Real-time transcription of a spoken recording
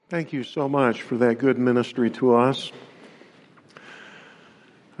Thank you so much for that good ministry to us.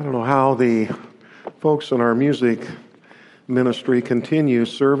 I don't know how the folks in our music ministry continue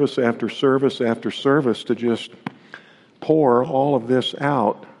service after service after service to just pour all of this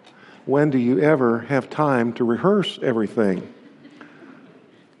out. When do you ever have time to rehearse everything?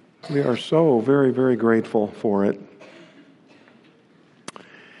 We are so very, very grateful for it.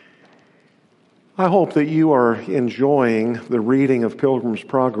 I hope that you are enjoying the reading of Pilgrim's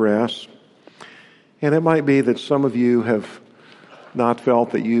Progress, and it might be that some of you have not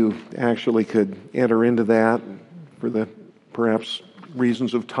felt that you actually could enter into that for the perhaps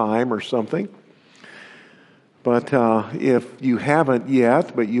reasons of time or something. But if you haven't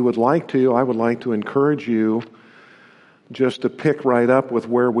yet, but you would like to, I would like to encourage you just to pick right up with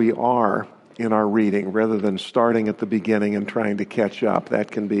where we are in our reading rather than starting at the beginning and trying to catch up.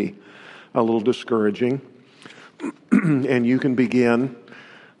 That can be a little discouraging. And you can begin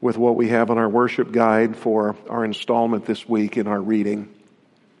with what we have on our worship guide for our installment this week in our reading.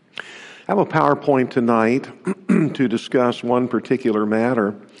 I have a PowerPoint tonight to discuss one particular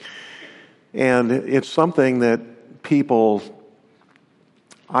matter, and it's something that people,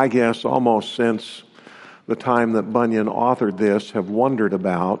 I guess, almost since the time that Bunyan authored this, have wondered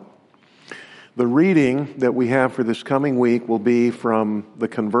about. The reading that we have for this coming week will be from the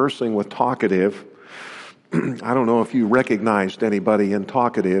Conversing with Talkative. I don't know if you recognized anybody in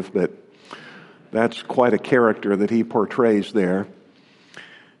Talkative, but that's quite a character that he portrays there.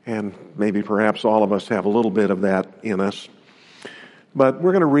 And maybe perhaps all of us have a little bit of that in us. But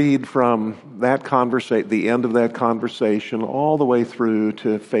we're going to read from that the end of that conversation all the way through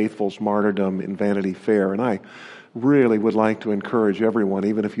to Faithful's martyrdom in Vanity Fair. And I really would like to encourage everyone,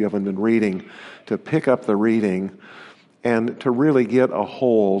 even if you haven't been reading, to pick up the reading and to really get a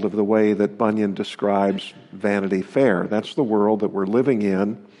hold of the way that Bunyan describes Vanity Fair. That's the world that we're living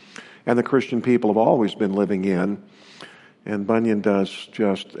in, and the Christian people have always been living in. And Bunyan does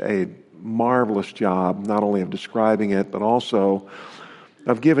just a marvelous job, not only of describing it, but also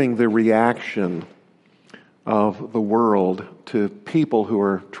of giving the reaction of the world to people who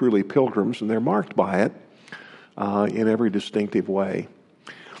are truly pilgrims, and they're marked by it in every distinctive way.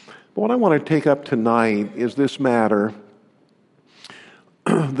 But what I want to take up tonight is this matter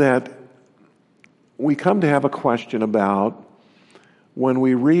that we come to have a question about when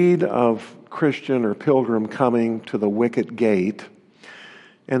we read of Christian or pilgrim coming to the wicket gate,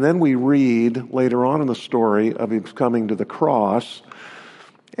 and then we read later on in the story of him coming to the cross,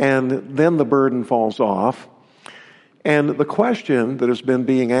 and then the burden falls off. And the question that has been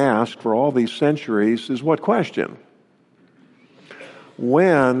being asked for all these centuries is what question?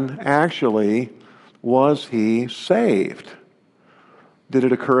 When actually was he saved? Did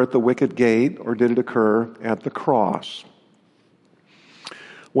it occur at the wicket gate or did it occur at the cross?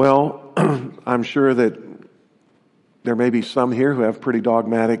 Well, I'm sure that there may be some here who have pretty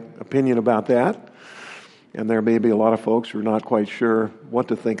dogmatic opinion about that, and there may be a lot of folks who are not quite sure what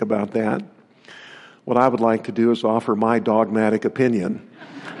to think about that. What I would like to do is offer my dogmatic opinion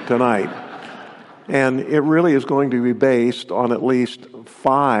tonight. And it really is going to be based on at least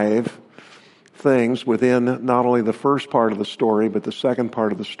 5 things within not only the first part of the story, but the second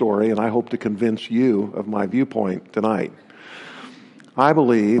part of the story, and I hope to convince you of my viewpoint tonight. I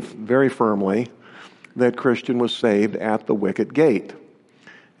believe very firmly that Christian was saved at the wicket gate.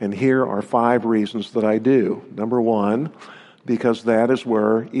 And here are 5 reasons that I do. Number 1, because that is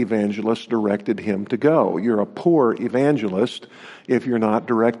where evangelists directed him to go. You're a poor evangelist if you're not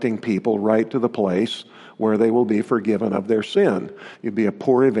directing people right to the place where they will be forgiven of their sin. You'd be a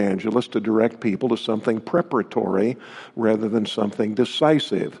poor evangelist to direct people to something preparatory rather than something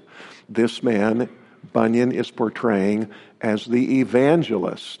decisive. This man, Bunyan, is portraying as the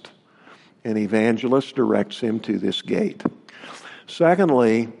evangelist. An evangelist directs him to this gate.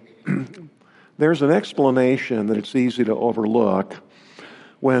 Secondly, there's an explanation that it's easy to overlook.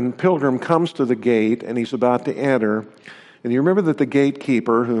 When Pilgrim comes to the gate and he's about to enter, and you remember that the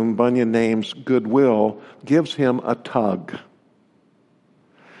gatekeeper, whom Bunyan names Goodwill, gives him a tug.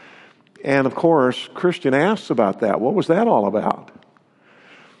 And of course, Christian asks about that. What was that all about?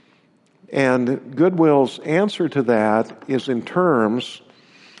 And Goodwill's answer to that is in terms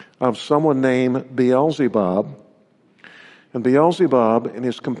of someone named Beelzebub. And Beelzebub and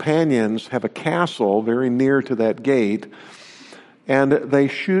his companions have a castle very near to that gate, and they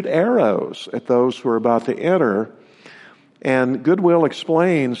shoot arrows at those who are about to enter. And Goodwill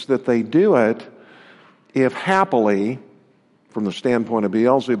explains that they do it if happily, from the standpoint of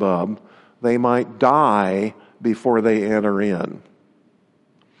Beelzebub, they might die before they enter in.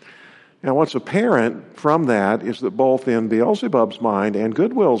 Now, what's apparent from that is that both in Beelzebub's mind and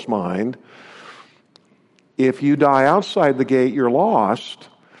Goodwill's mind, if you die outside the gate, you're lost.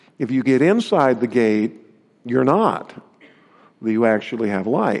 If you get inside the gate, you're not. You actually have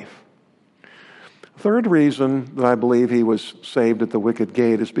life. Third reason that I believe he was saved at the wicket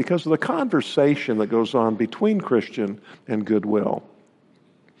gate is because of the conversation that goes on between Christian and Goodwill.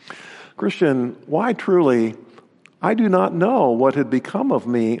 Christian, why truly, I do not know what had become of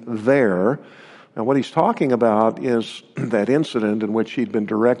me there. And what he's talking about is that incident in which he'd been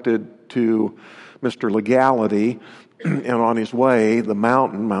directed to Mr. Legality, and on his way, the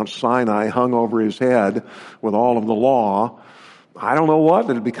mountain, Mount Sinai, hung over his head with all of the law. I don't know what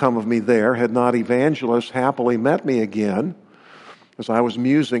had become of me there had not evangelists happily met me again as I was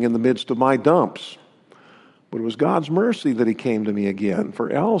musing in the midst of my dumps. But it was God's mercy that he came to me again,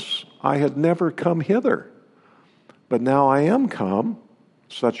 for else I had never come hither. But now I am come,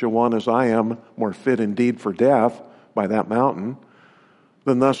 such a one as I am, more fit indeed for death by that mountain,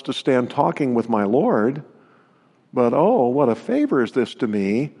 than thus to stand talking with my Lord. But oh, what a favor is this to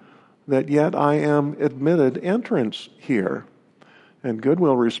me, that yet I am admitted entrance here. And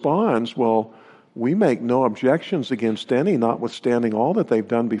Goodwill responds, well, we make no objections against any, notwithstanding all that they've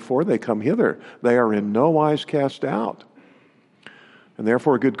done before they come hither. They are in no wise cast out. And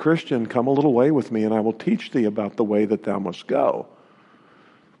therefore, good Christian, come a little way with me, and I will teach thee about the way that thou must go.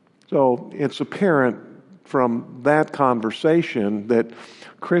 So it's apparent from that conversation that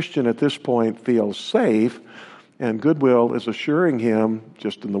Christian at this point feels safe, and Goodwill is assuring him,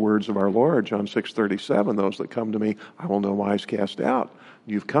 just in the words of our Lord, John 6:37, those that come to me, I will no wise cast out.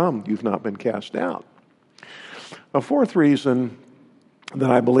 You've come, you've not been cast out. A fourth reason that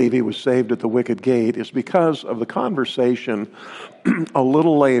I believe he was saved at the wicket gate is because of the conversation a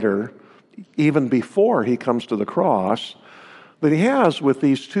little later, even before he comes to the cross, that he has with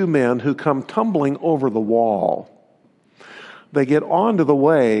these two men who come tumbling over the wall. They get onto the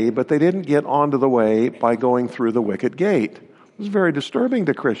way, but they didn't get onto the way by going through the wicket gate. It was very disturbing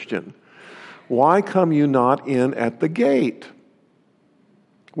to Christian. Why come you not in at the gate,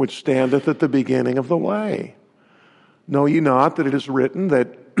 which standeth at the beginning of the way? Know ye not that it is written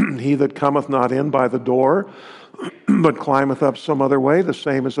that he that cometh not in by the door, but climbeth up some other way, the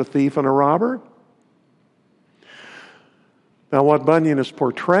same as a thief and a robber? Now, what Bunyan is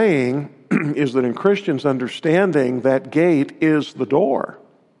portraying is that in Christian's understanding, that gate is the door.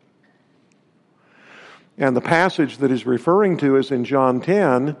 And the passage that he's referring to is in John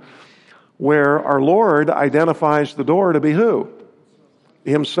 10, where our Lord identifies the door to be who?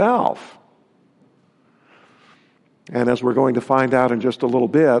 Himself. And as we're going to find out in just a little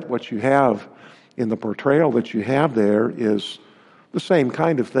bit, what you have in the portrayal that you have there is the same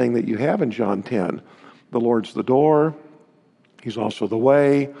kind of thing that you have in John 10. The Lord's the door. He's also the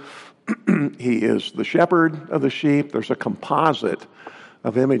way. He is the shepherd of the sheep. There's a composite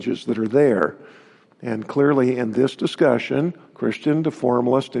of images that are there. And clearly in this discussion, Christian, to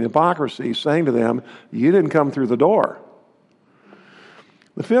formalist, and hypocrisy, saying to them, you didn't come through the door.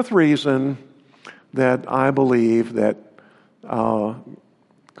 The fifth reason that I believe that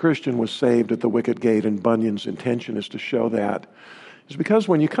Christian was saved at the wicket gate, and Bunyan's intention is to show that, is because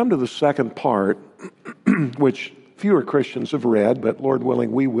when you come to the second part, which fewer Christians have read, but Lord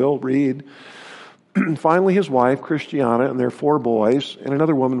willing, we will read. Finally, his wife, Christiana, and their 4 boys, and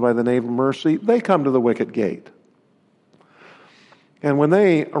another woman by the name of Mercy, they come to the wicket gate. And when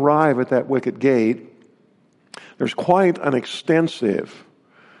they arrive at that wicket gate, there's quite an extensive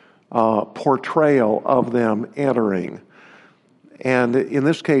portrayal of them entering. And in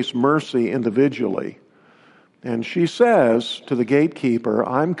this case, Mercy individually. And she says to the gatekeeper,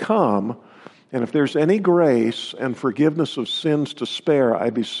 I'm come, and if there's any grace and forgiveness of sins to spare, I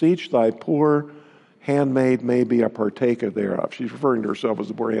beseech thy poor handmaid may be a partaker thereof. She's referring to herself as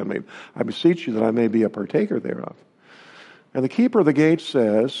the poor handmaid. I beseech you that I may be a partaker thereof. And the keeper of the gate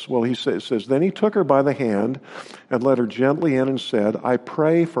says, then he took her by the hand and led her gently in and said, I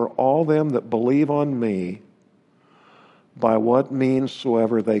pray for all them that believe on me, by what means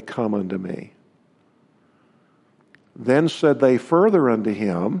soever they come unto me. Then said they further unto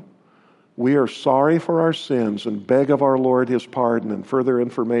him, we are sorry for our sins and beg of our Lord his pardon and further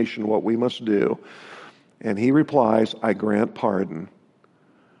information what we must do. And he replies, I grant pardon.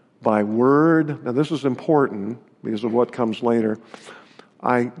 By word, now this is important because of what comes later.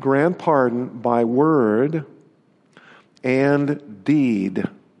 I grant pardon by word and deed.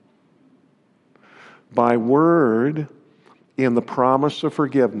 By word in the promise of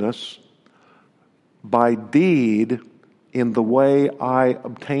forgiveness, by deed in the way I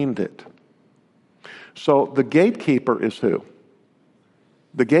obtained it. So the gatekeeper is who?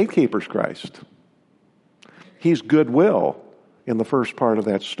 The gatekeeper's Christ. He's goodwill in the first part of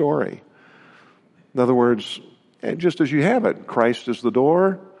that story. In other words, just as you have it, Christ is the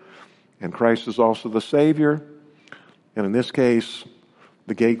door, and Christ is also the Savior. And in this case,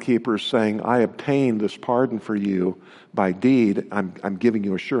 the gatekeeper is saying, I obtained this pardon for you by deed. I'm giving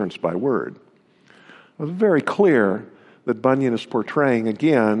you assurance by word. It was very clear that Bunyan is portraying,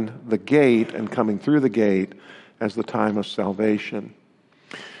 again, the gate and coming through the gate as the time of salvation.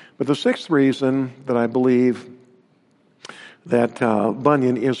 But the sixth reason that I believe that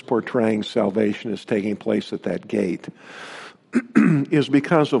Bunyan is portraying salvation as taking place at that gate is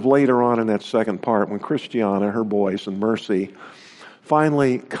because of later on in that second part when Christiana, her boys, and Mercy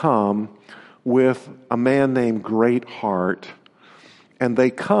finally come with a man named Greatheart, and they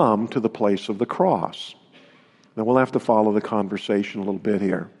come to the place of the cross. Now we'll have to follow the conversation a little bit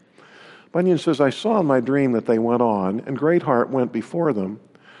here. Bunyan says, I saw in my dream that they went on, and Greatheart went before them.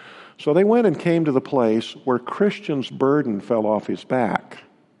 So they went and came to the place where Christian's burden fell off his back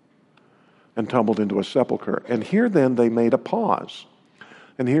and tumbled into a sepulchre. And here then they made a pause.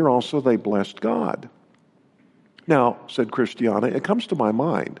 And here also they blessed God. Now, said Christiana, it comes to my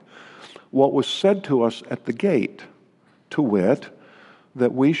mind what was said to us at the gate, to wit,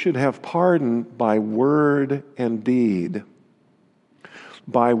 that we should have pardon by word and deed.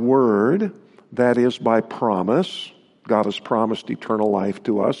 By word, that is by promise. God has promised eternal life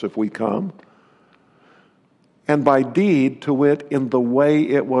to us if we come. And by deed, to wit, in the way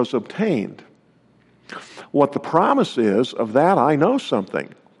it was obtained. What the promise is, of that I know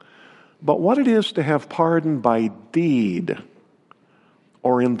something. But what it is to have pardon by deed,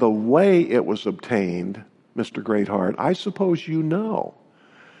 or in the way it was obtained, Mr. Greatheart, I suppose you know.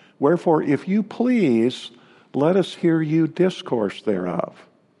 Wherefore, if you please, let us hear you discourse thereof.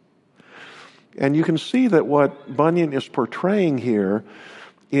 And you can see that what Bunyan is portraying here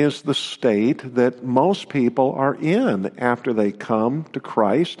is the state that most people are in after they come to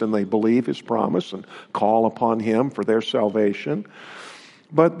Christ and they believe His promise and call upon Him for their salvation.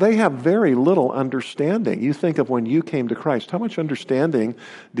 But they have very little understanding. You think of when you came to Christ, how much understanding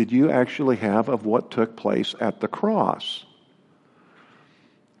did you actually have of what took place at the cross?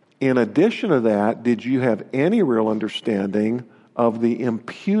 In addition to that, did you have any real understanding of the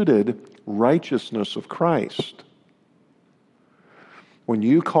imputed righteousness of Christ? When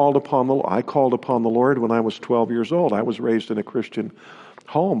you called upon I called upon the Lord when I was 12 years old. I was raised in a Christian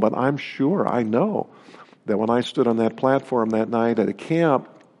home, but I'm sure, I know, that when I stood on that platform that night at a camp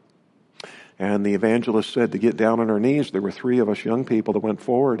and the evangelist said to get down on our knees, there were 3 of us young people that went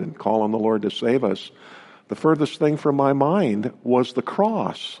forward and called on the Lord to save us. The furthest thing from my mind was the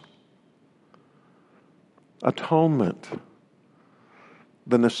cross. Atonement.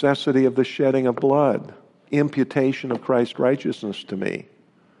 The necessity of the shedding of blood. Imputation of Christ's righteousness to me.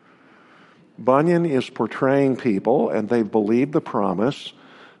 Bunyan is portraying people, and they've believed the promise,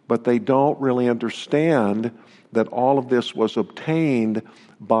 but they don't really understand that all of this was obtained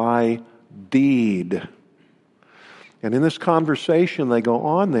by deed. And in this conversation, they go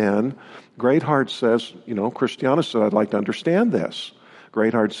on then, Greatheart says, Christiana said, I'd like to understand this.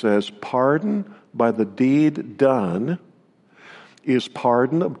 Greatheart says, pardon by the deed done is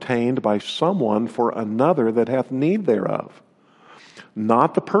pardon obtained by someone for another that hath need thereof.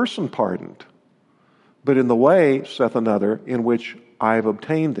 Not the person pardoned, but in the way, saith another, in which I have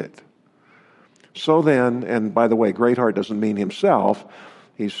obtained it. So then, and by the way, Greatheart doesn't mean himself.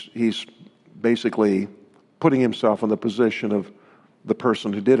 He's basically putting himself in the position of the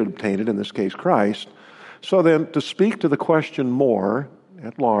person who did obtain it, in this case Christ. So then, to speak to the question more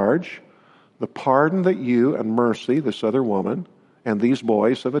at large, the pardon that you and Mercy, this other woman, and these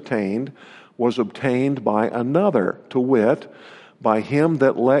boys have attained was obtained by another, to wit, by him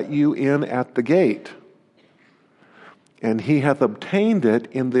that let you in at the gate. And he hath obtained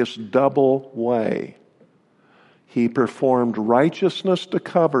it in this double way. He performed righteousness to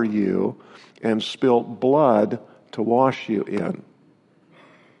cover you and spilt blood to wash you in.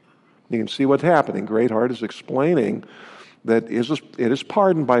 You can see what's happening. Greatheart is explaining that it is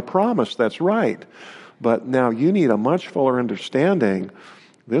pardoned by promise, that's right. But now you need a much fuller understanding.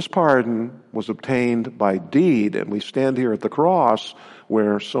 This pardon was obtained by deed, and we stand here at the cross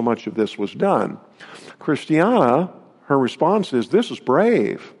where so much of this was done. Christiana, her response is, this is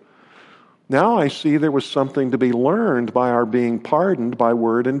brave. Now I see there was something to be learned by our being pardoned by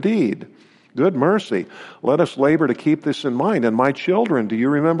word and deed. Good mercy. Let us labor to keep this in mind. And my children, do you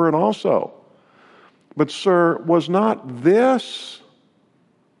remember it also? But sir, was not this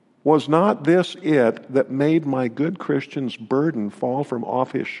it that made my good Christian's burden fall from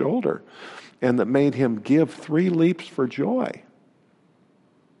off his shoulder and that made him give 3 leaps for joy?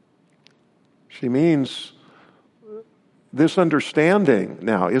 She means this understanding.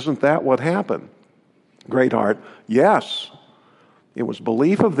 Now, isn't that what happened? Greatheart, yes. It was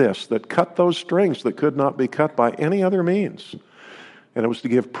belief of this that cut those strings that could not be cut by any other means. And it was to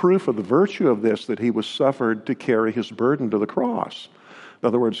give proof of the virtue of this that he was suffered to carry his burden to the cross. In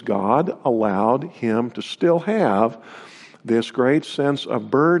other words, God allowed him to still have this great sense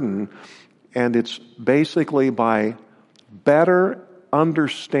of burden, and it's basically by better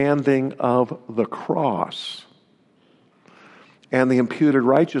understanding of the cross and the imputed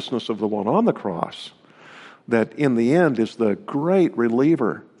righteousness of the one on the cross that in the end is the great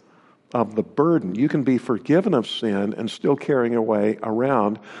reliever of the burden. You can be forgiven of sin and still carrying away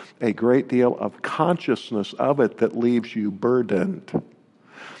around a great deal of consciousness of it that leaves you burdened.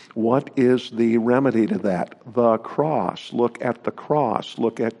 What is the remedy to that? The cross. Look at the cross.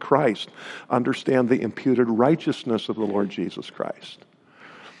 Look at Christ. Understand the imputed righteousness of the Lord Jesus Christ.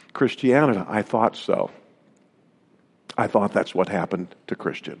 Christianity, I thought so. I thought that's what happened to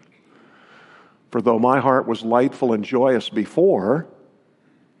Christian. For though my heart was lightful and joyous before,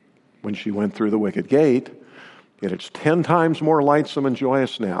 when she went through the wicket gate, yet it's 10 times more lightsome and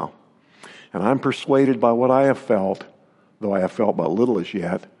joyous now. And I'm persuaded by what I have felt, though I have felt but little as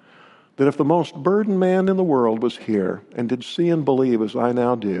yet, that if the most burdened man in the world was here and did see and believe as I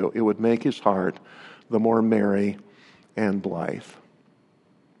now do, it would make his heart the more merry and blithe.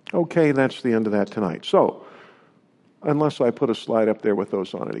 Okay, that's the end of that tonight. So, unless I put a slide up there with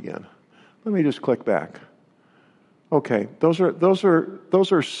those on it again, let me just click back. Okay, those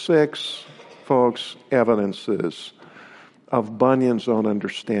are 6, folks, evidences of Bunyan's own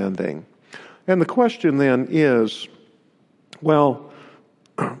understanding. And the question then is, well,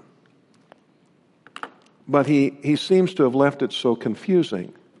 but he seems to have left it so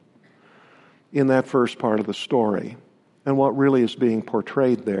confusing in that first part of the story and what really is being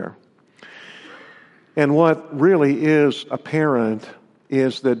portrayed there. And what really is apparent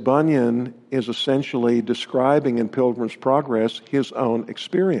is that Bunyan is essentially describing in Pilgrim's Progress his own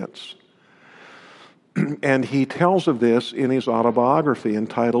experience. And he tells of this in his autobiography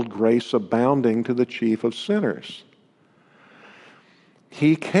entitled Grace Abounding to the Chief of Sinners.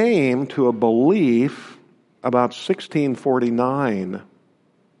 He came to a belief about 1649,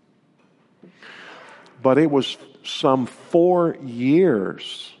 but it was some 4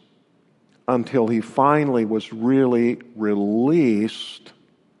 years until he finally was really released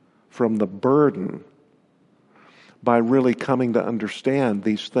from the burden by really coming to understand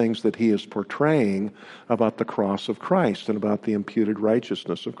these things that he is portraying about the cross of Christ and about the imputed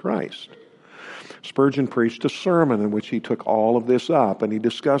righteousness of Christ. Spurgeon preached a sermon in which he took all of this up and he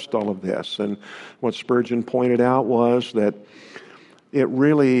discussed all of this. And what Spurgeon pointed out was that it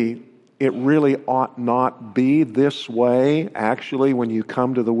really ought not be this way. Actually, when you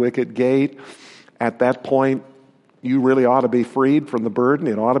come to the wicket gate, at that point, you really ought to be freed from the burden.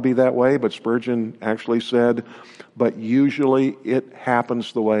 It ought to be that way. But Spurgeon actually said, but usually it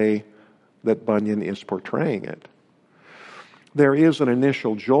happens the way that Bunyan is portraying it. There is an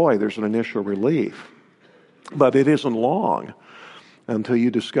initial joy, there's an initial relief, but it isn't long until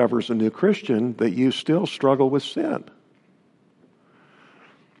you discover as a new Christian that you still struggle with sin.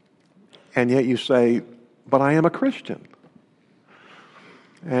 And yet you say, but I am a Christian.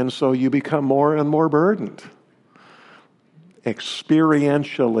 And so you become more and more burdened.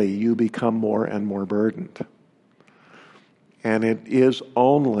 Experientially, you become more and more burdened. And it is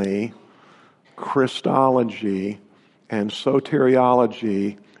only Christology and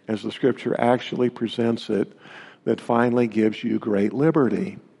soteriology, as the Scripture actually presents it, that finally gives you great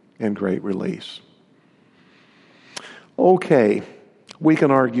liberty and great release. Okay, we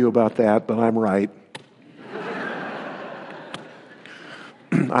can argue about that, but I'm right.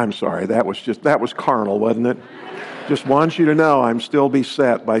 I'm sorry, that was carnal, wasn't it? Just want you to know I'm still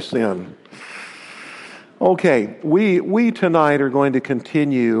beset by sin. Okay, we tonight are going to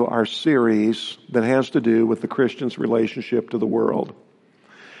continue our series that has to do with the Christian's relationship to the world.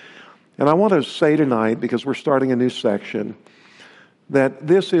 And I want to say tonight, because we're starting a new section, that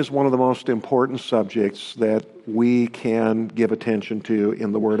this is one of the most important subjects that we can give attention to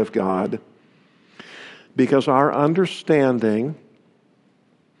in the Word of God, because our understanding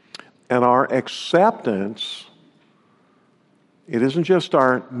and our acceptance, it isn't just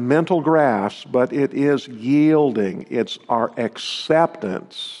our mental grasp, but it is yielding. It's our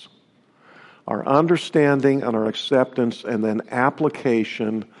acceptance, our understanding and our acceptance, and then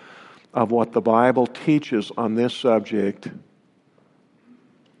application of what the Bible teaches on this subject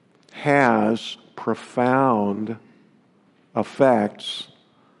has profound effects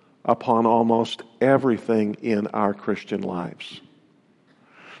upon almost everything in our Christian lives.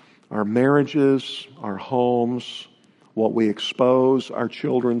 our marriages, our homes, what we expose our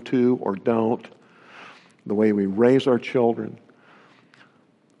children to or don't, the way we raise our children,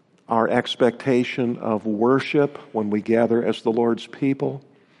 our expectation of worship when we gather as the Lord's people,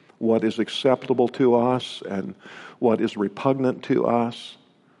 what is acceptable to us and what is repugnant to us.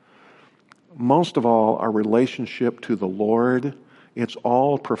 Most of all, our relationship to the Lord, it's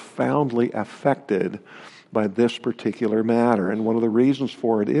all profoundly affected by this particular matter. And one of the reasons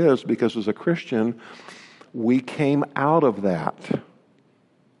for it is because as a Christian, we came out of that.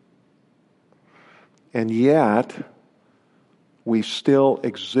 And yet, we still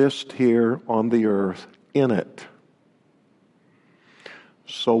exist here on the earth in it.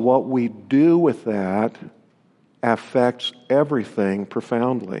 So what we do with that affects everything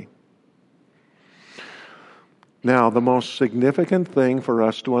profoundly. Now, the most significant thing for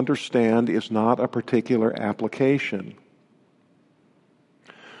us to understand is not a particular application.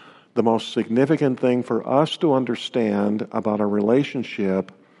 The most significant thing for us to understand about our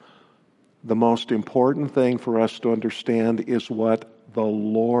relationship, the most important thing for us to understand is what the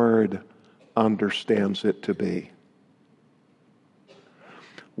Lord understands it to be.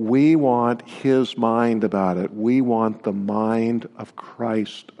 We want His mind about it. We want the mind of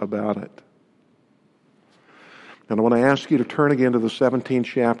Christ about it. And I want to ask you to turn again to the 17th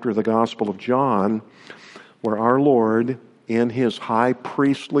chapter of the Gospel of John, where our Lord, in His high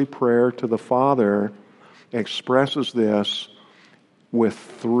priestly prayer to the Father, expresses this with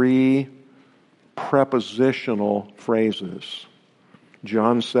three prepositional phrases.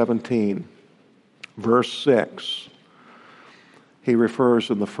 John 17, verse 6. He refers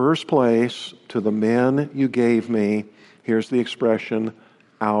in the first place to the men you gave me, here's the expression,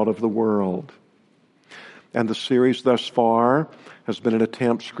 out of the world. And the series thus far has been an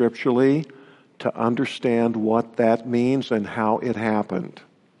attempt scripturally to understand what that means and how it happened.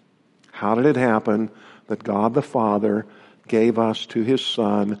 How did it happen that God the Father gave us to His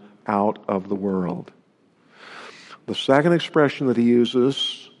Son out of the world? The second expression that He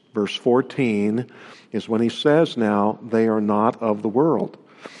uses, verse 14, is when He says now, they are not of the world.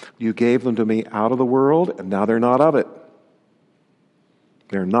 You gave them to me out of the world, and now they're not of it.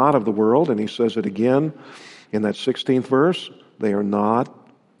 They're not of the world, and He says it again in that 16th verse, they are not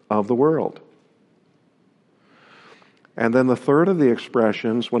of the world. And then the third of the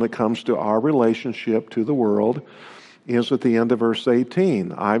expressions when it comes to our relationship to the world is at the end of verse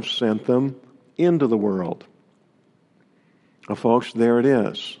 18. I've sent them into the world. Now, folks, there it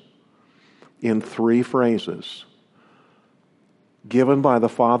is in three phrases. Given by the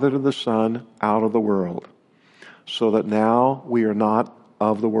Father to the Son out of the world, so that now we are not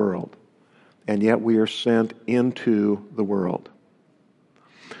of the world, and yet we are sent into the world.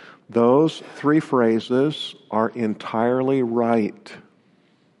 Those three phrases are entirely right.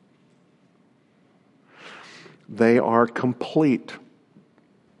 They are complete.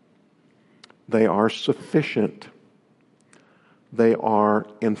 They are sufficient. They are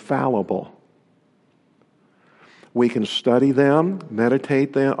infallible. We can study them,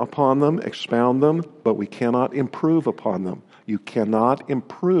 meditate upon them, expound them, but we cannot improve upon them. You cannot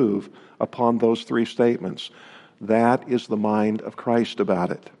improve upon those three statements. That is the mind of Christ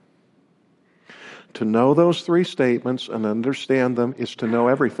about it. To know those three statements and understand them is to know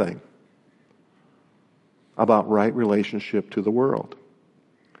everything about right relationship to the world.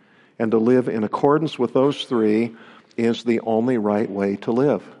 And to live in accordance with those three is the only right way to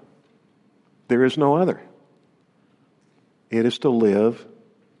live. There is no other. It is to live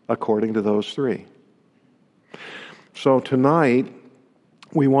according to those three. So tonight,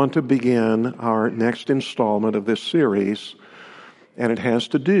 we want to begin our next installment of this series, and it has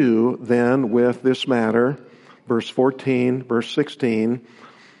to do then with this matter, verse 14, verse 16,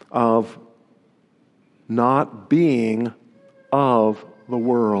 of not being of the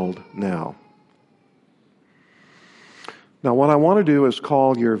world now. Now, what I want to do is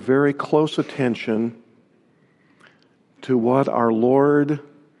call your very close attention to what our Lord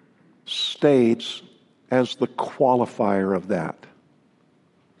states as the qualifier of that.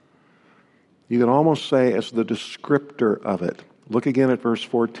 You can almost say as the descriptor of it. Look again at verse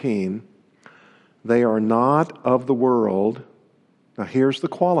 14. They are not of the world. Now here's the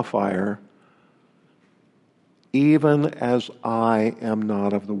qualifier. Even as I am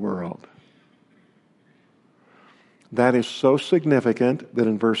not of the world. That is so significant that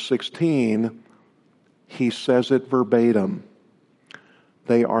in verse 16, he says it verbatim.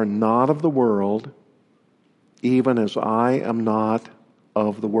 They are not of the world, even as I am not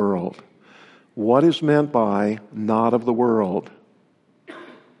of the world. What is meant by not of the world?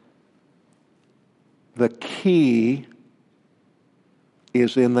 The key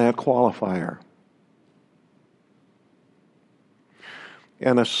is in that qualifier.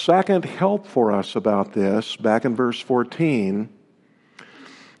 And a second help for us about this, back in verse 14,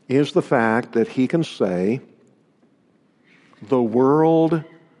 is the fact that he can say, the world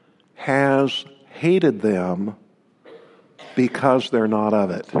has hated them because they're not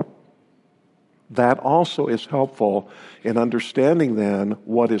of it. That also is helpful in understanding then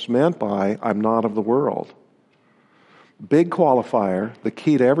what is meant by I'm not of the world. Big qualifier, the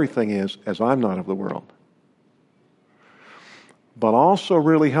key to everything is as I'm not of the world. But also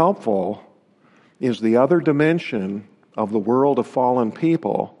really helpful is the other dimension of the world of fallen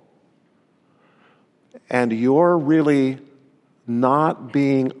people, and you're really not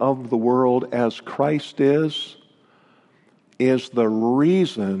being of the world as Christ is the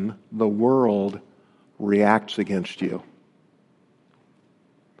reason the world reacts against you.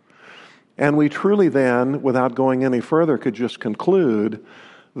 And we truly then, without going any further, could just conclude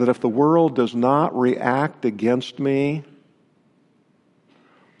that if the world does not react against me,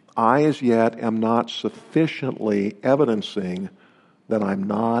 I as yet am not sufficiently evidencing that I'm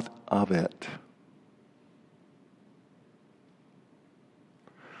not of it.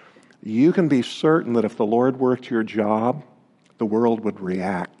 You can be certain that if the Lord worked your job, the world would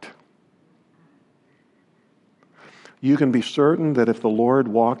react. You can be certain that if the Lord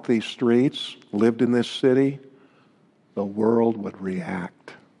walked these streets, lived in this city, the world would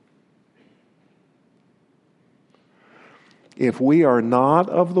react. If we are not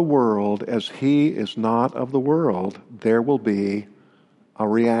of the world as He is not of the world, there will be a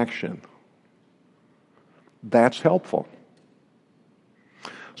reaction. That's helpful.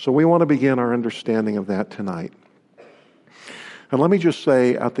 So we want to begin our understanding of that tonight. And let me just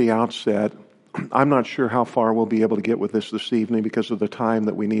say at the outset, I'm not sure how far we'll be able to get with this evening because of the time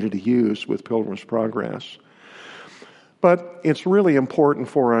that we needed to use with Pilgrim's Progress. But it's really important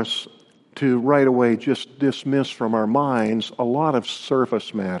for us to right away just dismiss from our minds a lot of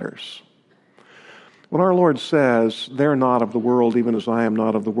surface matters. When our Lord says, they're not of the world even as I am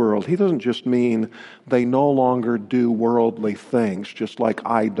not of the world, He doesn't just mean they no longer do worldly things, just like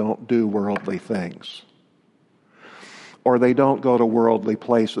I don't do worldly things. Or they don't go to worldly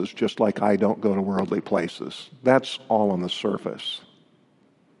places, just like I don't go to worldly places. That's all on the surface.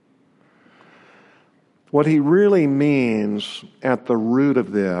 What He really means at the root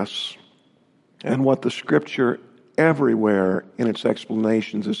of this, and what the Scripture everywhere in its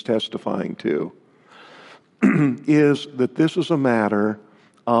explanations is testifying to, is that this is a matter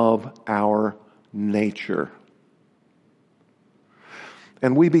of our nature.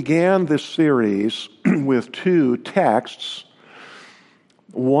 And we began this series with two texts.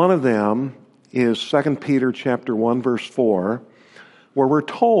 One of them is 2 Peter chapter 1, verse 4, where we're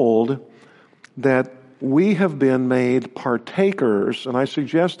told that we have been made partakers, and I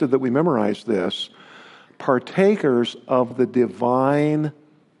suggested that we memorize this, partakers of the divine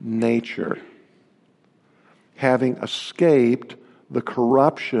nature, having escaped the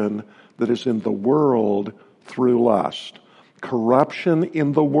corruption that is in the world through lust. Corruption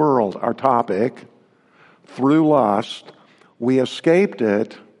in the world, our topic, through lust. We escaped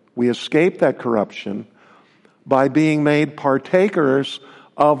it. We escaped that corruption by being made partakers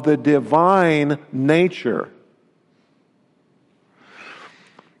of the divine nature.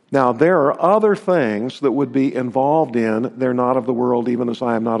 Now, there are other things that would be involved in, they're not of the world even as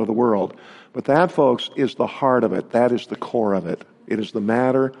I am not of the world. But that, folks, is the heart of it. That is the core of it. It is the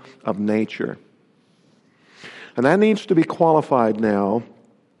matter of nature. And that needs to be qualified now.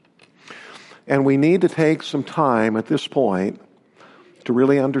 And we need to take some time at this point to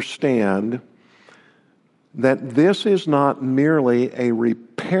really understand that this is not merely a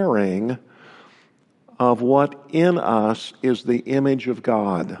repairing of what in us is the image of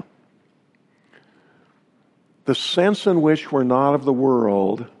God. The sense in which we're not of the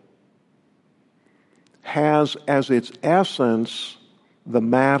world has as its essence the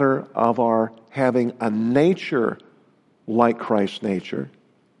matter of our having a nature like Christ's nature.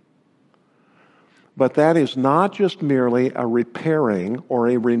 But that is not just merely a repairing or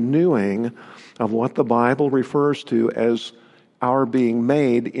a renewing of what the Bible refers to as our being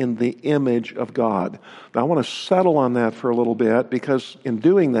made in the image of God. Now, I want to settle on that for a little bit, because in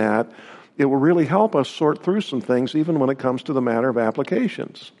doing that, it will really help us sort through some things, even when it comes to the matter of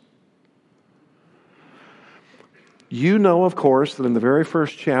applications. You know, of course, that in the very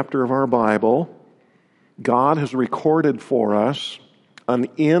first chapter of our Bible, God has recorded for us an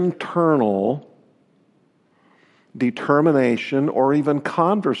internal determination or even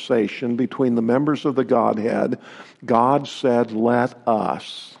conversation between the members of the Godhead. God said, "Let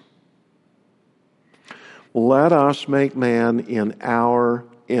us." Let us make man in our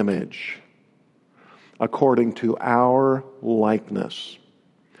image, according to our likeness.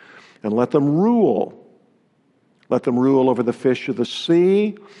 And let them rule. Let them rule over the fish of the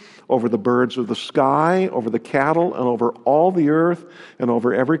sea, over the birds of the sky, over the cattle, and over all the earth, and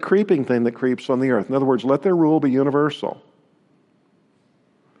over every creeping thing that creeps on the earth. In other words, let their rule be universal.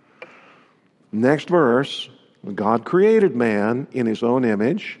 Next verse, God created man in his own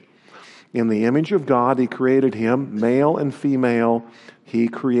image. In the image of God, he created him, male and female, he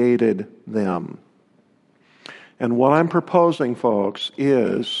created them. And what I'm proposing, folks,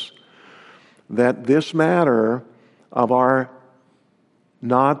 is that this matter of our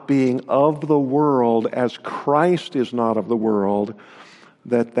not being of the world as Christ is not of the world,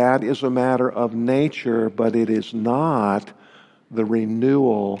 that is a matter of nature, but it is not the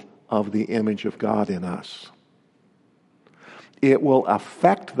renewal of the image of God in us. It will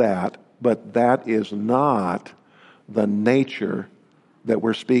affect that, but that is not the nature that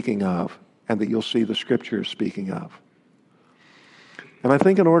we're speaking of and that you'll see the Scriptures speaking of. And I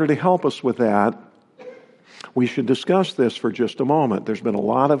think in order to help us with that, we should discuss this for just a moment. There's been a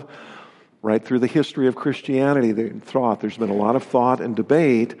lot of, right through the history of Christianity, there's been a lot of thought and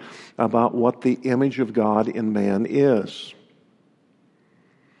debate about what the image of God in man is.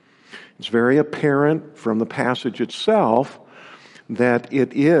 It's very apparent from the passage itself that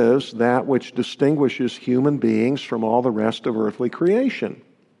it is that which distinguishes human beings from all the rest of earthly creation,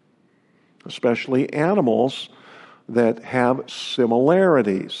 especially animals that have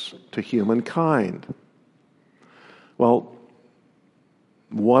similarities to humankind. Well,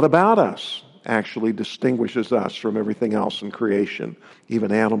 what about us actually distinguishes us from everything else in creation,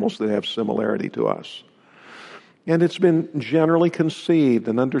 even animals that have similarity to us? And it's been generally conceived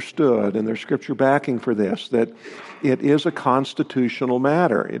and understood, and there's Scripture backing for this, that it is a constitutional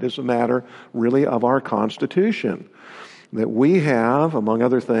matter. It is a matter really of our constitution. That we have, among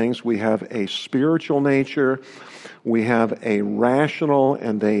other things, we have a spiritual nature, we have a rational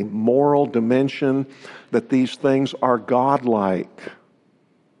and a moral dimension, that these things are godlike.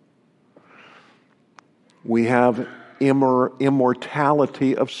 We have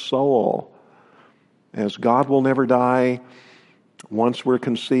immortality of soul. As God will never die, once we're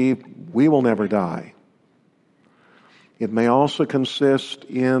conceived, we will never die. It may also consist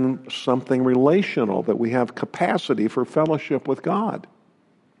in something relational, that we have capacity for fellowship with God.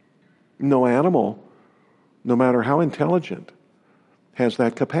 No animal, no matter how intelligent, has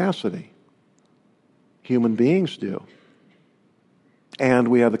that capacity. Human beings do. And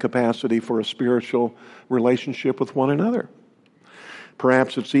we have the capacity for a spiritual relationship with one another.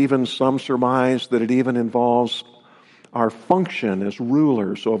 Perhaps it's even some surmise that it even involves our function as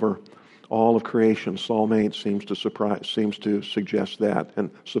rulers over all of creation. Psalm 8 seems to suggest that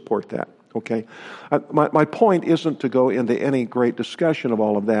and support that. Okay? My point isn't to go into any great discussion of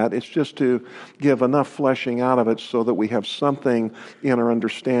all of that. It's just to give enough fleshing out of it so that we have something in our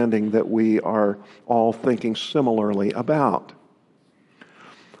understanding that we are all thinking similarly about.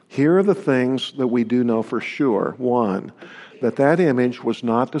 Here are the things that we do know for sure. One, that image was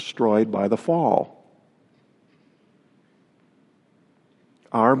not destroyed by the fall.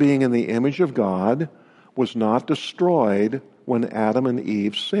 Our being in the image of God was not destroyed when Adam and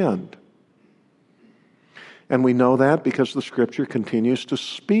Eve sinned. And we know that because the Scripture continues to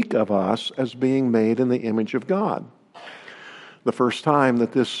speak of us as being made in the image of God. The first time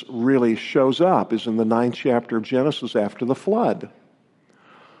that this really shows up is in the 9th chapter of Genesis after the flood.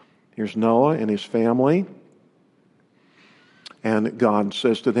 Here's Noah and his family. And God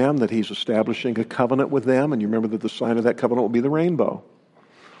says to them that He's establishing a covenant with them. And you remember that the sign of that covenant will be the rainbow.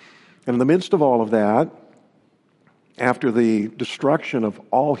 And in the midst of all of that, after the destruction of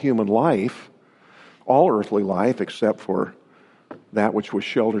all human life, all earthly life except for that which was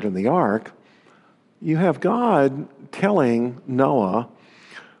sheltered in the ark, you have God telling Noah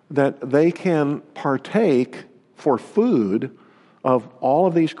that they can partake for food of all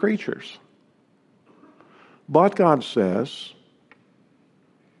of these creatures. But God says,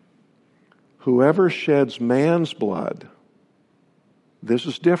 whoever sheds man's blood, this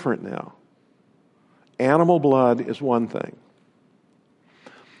is different now. Animal blood is one thing.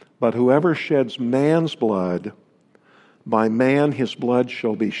 But whoever sheds man's blood, by man his blood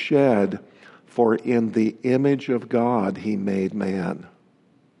shall be shed, for in the image of God he made man.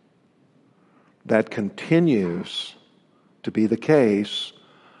 That continues to be the case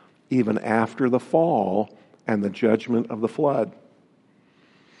even after the fall and the judgment of the flood.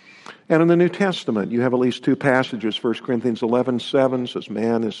 And in the New Testament, you have at least two passages. 1 Corinthians 11:7 says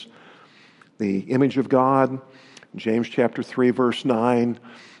man is the image of God. James chapter 3, verse 9,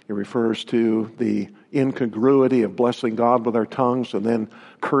 It refers to the incongruity of blessing God with our tongues and then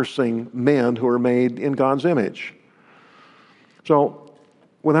cursing men who are made in God's image. So,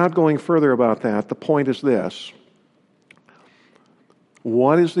 without going further about that, the point is this.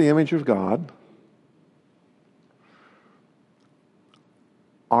 What is the image of God?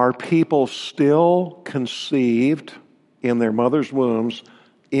 Are people still conceived in their mother's wombs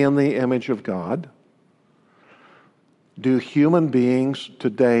in the image of God? Do human beings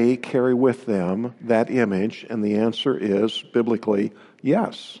today carry with them that image? And the answer is, biblically,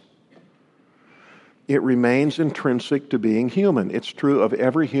 yes. It remains intrinsic to being human. It's true of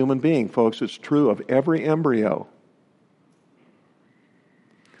every human being, folks. It's true of every embryo.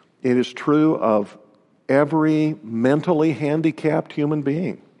 It is true of every mentally handicapped human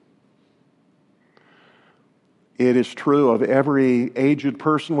being. It is true of every aged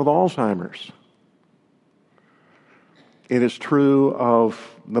person with Alzheimer's. It is true of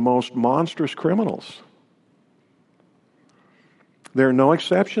the most monstrous criminals. There are no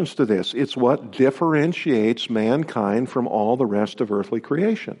exceptions to this. It's what differentiates mankind from all the rest of earthly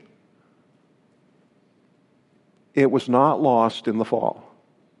creation. It was not lost in the fall.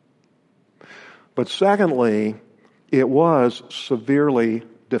 But secondly, it was severely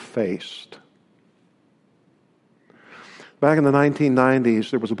defaced. Back in the 1990s,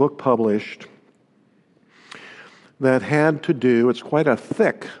 there was a book published that had to do, it's quite a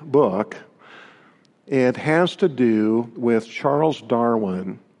thick book, it has to do with Charles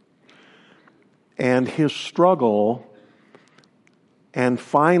Darwin and his struggle and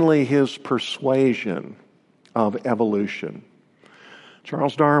finally his persuasion of evolution.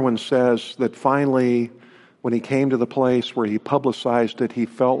 Charles Darwin says that finally, when he came to the place where he publicized it, he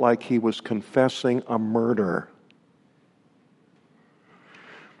felt like he was confessing a murder.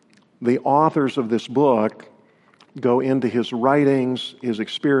 The authors of this book go into his writings, his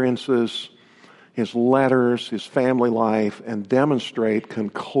experiences, his letters, his family life, and demonstrate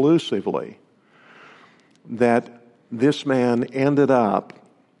conclusively that this man ended up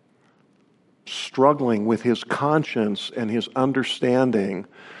struggling with his conscience and his understanding,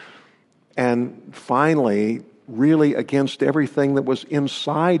 and finally, really against everything that was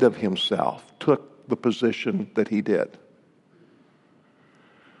inside of himself, took the position that he did.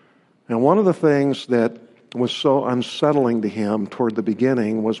 And one of the things that was so unsettling to him toward the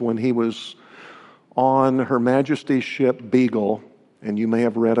beginning was when he was on Her Majesty's ship Beagle, and you may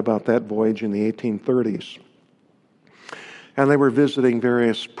have read about that voyage in the 1830s. And they were visiting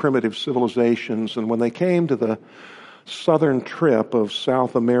various primitive civilizations, and when they came to the southern tip of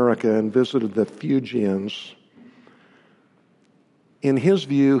South America and visited the Fuegians, in his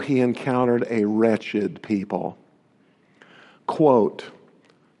view, he encountered a wretched people. Quote,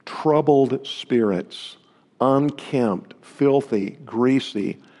 troubled spirits, unkempt, filthy,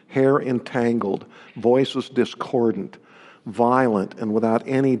 greasy, hair entangled, voices discordant, violent and without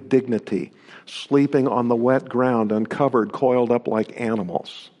any dignity, sleeping on the wet ground, uncovered, coiled up like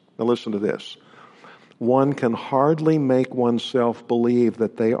animals. Now listen to this. One can hardly make oneself believe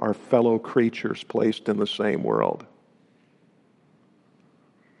that they are fellow creatures placed in the same world.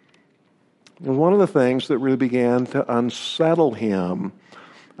 And one of the things that really began to unsettle him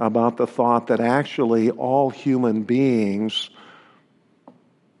about the thought that actually all human beings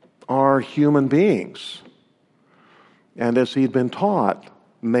are human beings. And as he'd been taught,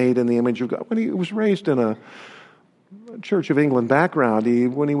 made in the image of God. When he was raised in a Church of England background,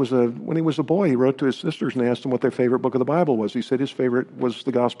 when he was a boy, he wrote to his sisters and asked them what their favorite book of the Bible was. He said his favorite was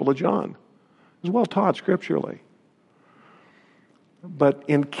the Gospel of John. He was well taught scripturally. But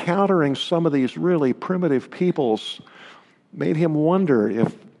encountering some of these really primitive peoples made him wonder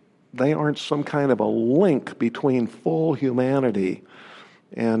if they aren't some kind of a link between full humanity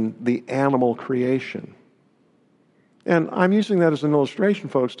and the animal creation. And I'm using that as an illustration,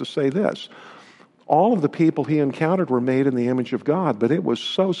 folks, to say this. All of the people he encountered were made in the image of God, but it was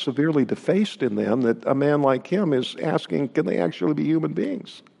so severely defaced in them that a man like him is asking, can they actually be human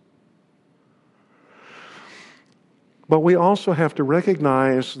beings? But we also have to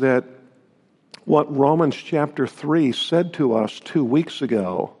recognize that what Romans chapter 3 said to us 2 weeks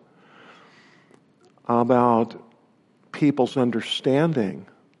ago about people's understanding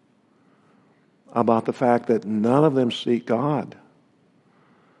about the fact that none of them seek God,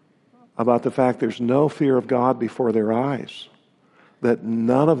 about the fact there's no fear of God before their eyes, that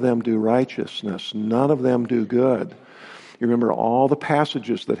none of them do righteousness, none of them do good. You remember all the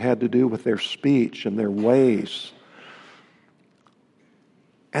passages that had to do with their speech and their ways.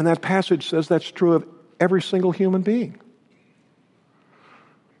 And that passage says that's true of every single human being.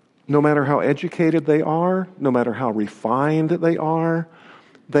 No matter how educated they are, no matter how refined they are,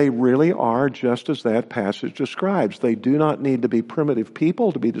 They really are just as that passage describes. They do not need to be primitive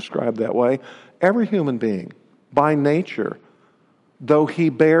people to be described that way. Every human being, by nature, though he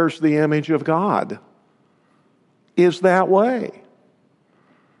bears the image of God, is that way.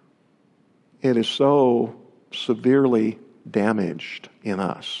 It is so severely damaged in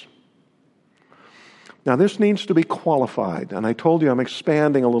us. Now, this needs to be qualified, and I told you I'm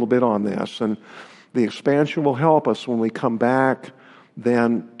expanding a little bit on this, and the expansion will help us when we come back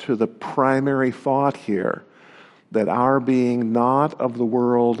then to the primary thought here, that our being not of the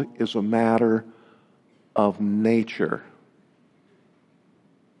world is a matter of nature,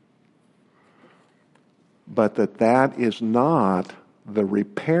 but that is not the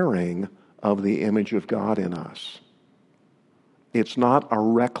repairing of the image of God in us. It's not a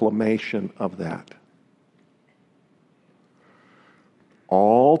reclamation of that.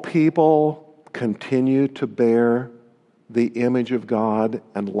 All people continue to bear the image of God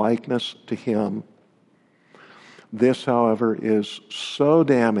and likeness to Him. This, however, is so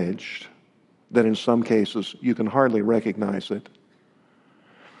damaged that in some cases you can hardly recognize it.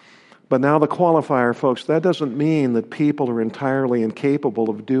 But now the qualifier, folks, that doesn't mean that people are entirely incapable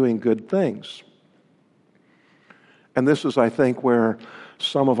of doing good things. And this is, I think, where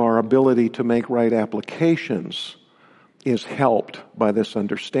some of our ability to make right applications is helped by this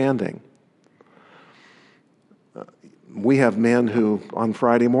understanding. We have men who, on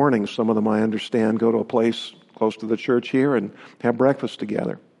Friday mornings, some of them I understand, go to a place close to the church here and have breakfast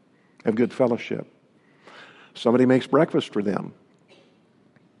together, have good fellowship. Somebody makes breakfast for them.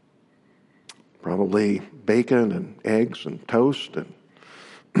 Probably bacon and eggs and toast and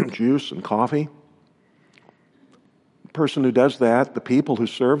juice and coffee. The person who does that, the people who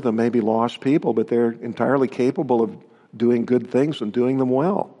serve them may be lost people, but they're entirely capable of doing good things and doing them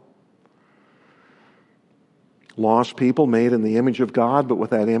well. Lost people made in the image of God, but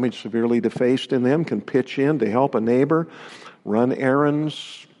with that image severely defaced in them, can pitch in to help a neighbor, run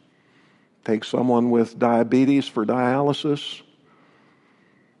errands, take someone with diabetes for dialysis.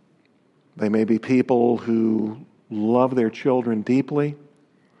 They may be people who love their children deeply.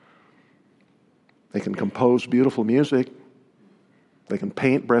 They can compose beautiful music. They can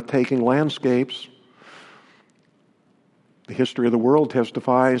paint breathtaking landscapes. The history of the world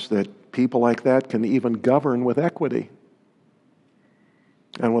testifies that people like that can even govern with equity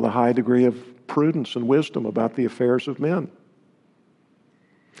and with a high degree of prudence and wisdom about the affairs of men.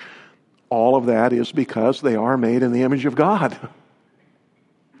 All of that is because they are made in the image of God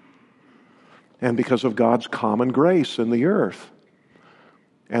and because of God's common grace in the earth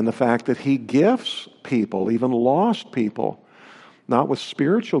and the fact that He gifts people, even lost people, not with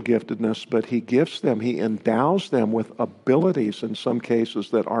spiritual giftedness, but He gifts them, He endows them with abilities in some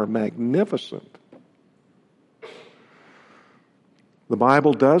cases that are magnificent. The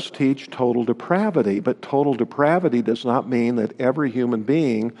Bible does teach total depravity, but total depravity does not mean that every human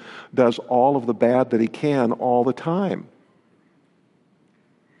being does all of the bad that he can all the time.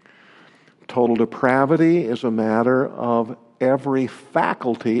 Total depravity is a matter of every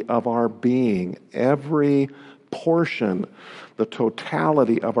faculty of our being, every portion, the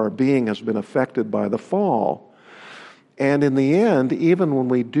totality of our being has been affected by the fall. And in the end, even when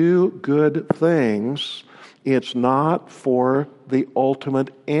we do good things, it's not for the ultimate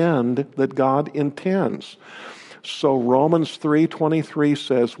end that God intends. So Romans 3:23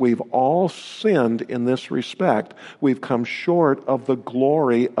 says we've all sinned in this respect. We've come short of the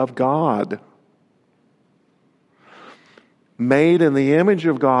glory of God. Made in the image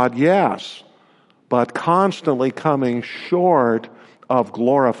of God, yes, but constantly coming short of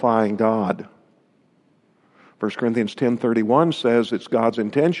glorifying God. 1 Corinthians 10:31 says it's God's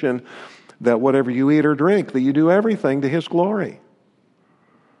intention that whatever you eat or drink, that you do everything to His glory.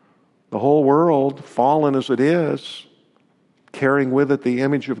 The whole world, fallen as it is, carrying with it the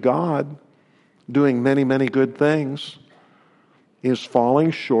image of God, doing many, many good things, is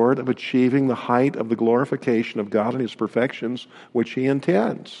falling short of achieving the height of the glorification of God and His perfections, which He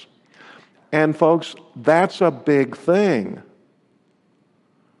intends. And folks, that's a big thing.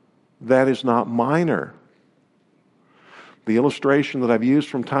 That is not minor. The illustration that I've used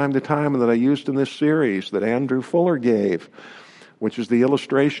from time to time and that I used in this series that Andrew Fuller gave, which is the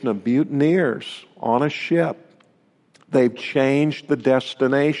illustration of mutineers on a ship. They've changed the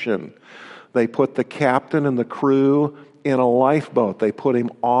destination. They put the captain and the crew in a lifeboat. They put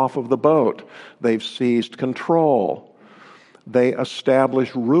him off of the boat. They've seized control. They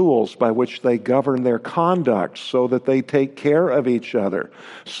establish rules by which they govern their conduct so that they take care of each other,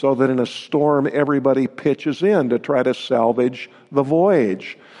 so that in a storm everybody pitches in to try to salvage the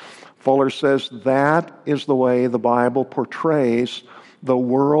voyage. Fuller says that is the way the Bible portrays the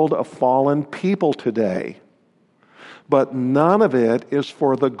world of fallen people today. But none of it is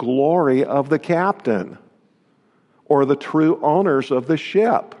for the glory of the captain or the true owners of the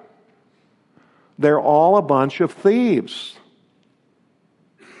ship. They're all a bunch of thieves.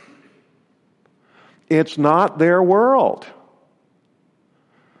 It's not their world.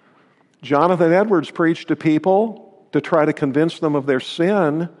 Jonathan Edwards preached to people to try to convince them of their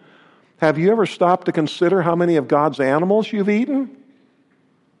sin. Have you ever stopped to consider how many of God's animals you've eaten?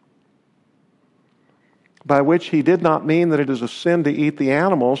 By which he did not mean that it is a sin to eat the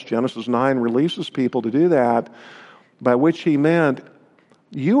animals. Genesis 9 releases people to do that. By which he meant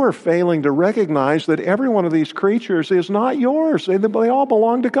you are failing to recognize that every one of these creatures is not yours. They all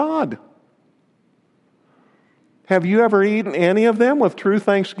belong to God. Have you ever eaten any of them with true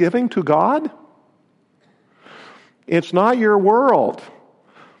thanksgiving to God? It's not your world.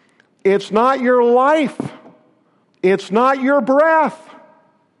 It's not your life. It's not your breath.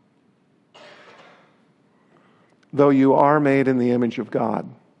 Though you are made in the image of God.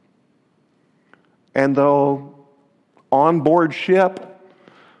 And though on board ship,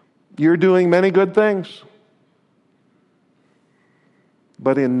 you're doing many good things.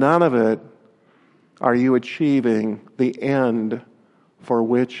 But in none of it are you achieving the end for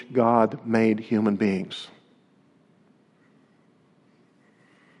which God made human beings.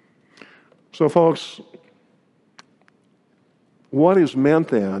 So, folks, what is meant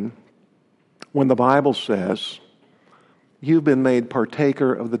then when the Bible says you've been made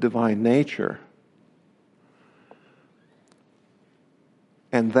partaker of the divine nature?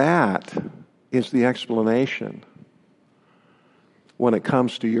 And that is the explanation when it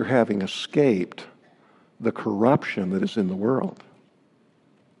comes to your having escaped the corruption that is in the world.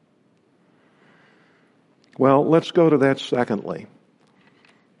 Well, let's go to that secondly.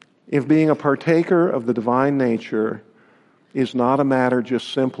 If being a partaker of the divine nature is not a matter just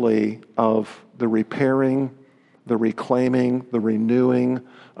simply of the repairing, the reclaiming, the renewing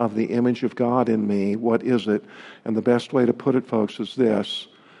of the image of God in me, what is it? And the best way to put it, folks, is this.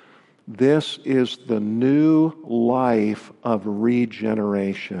 This is the new life of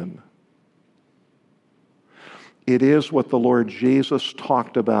regeneration. It is what the Lord Jesus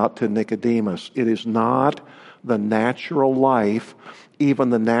talked about to Nicodemus. It is not the natural life,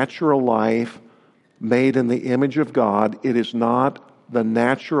 even the natural life made in the image of God. It is not the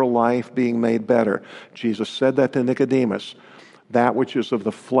natural life being made better. Jesus said that to Nicodemus. That which is of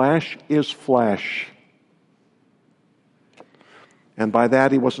the flesh is flesh. And by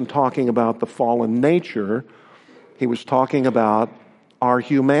that he wasn't talking about the fallen nature. He was talking about our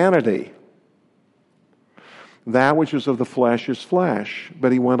humanity. That which is of the flesh is flesh.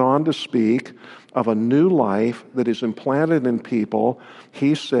 But he went on to speak of a new life that is implanted in people.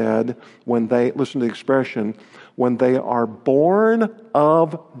 He said, when they, listen to the expression, when they are born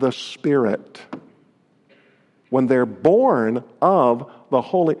of the Spirit. When they're born of the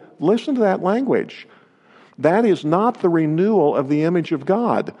Holy. Listen to that language. That is not the renewal of the image of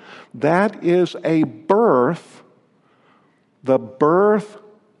God. That is a birth, the birth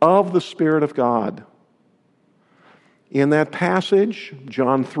of the Spirit of God. In that passage,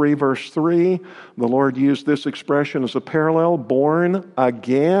 John 3, verse 3, the Lord used this expression as a parallel, born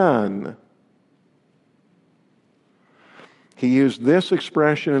again. He used this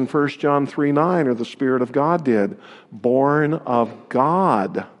expression in 1 John 3, 9, or the Spirit of God did, born of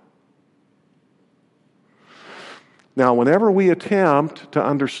God. Now, whenever we attempt to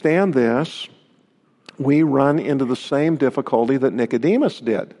understand this, we run into the same difficulty that Nicodemus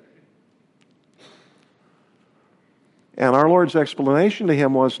did. And our Lord's explanation to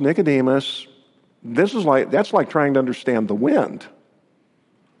him was, Nicodemus, that's like trying to understand the wind.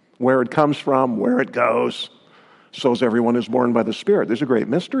 Where it comes from, where it goes. So is everyone who's born by the Spirit. There's a great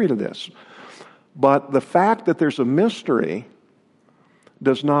mystery to this. But the fact that there's a mystery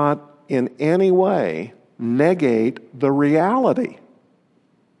does not in any way negate the reality.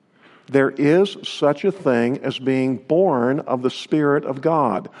 There is such a thing as being born of the Spirit of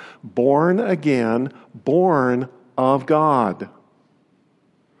God. Born again, born of God.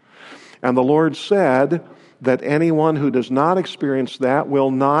 And the Lord said that anyone who does not experience that will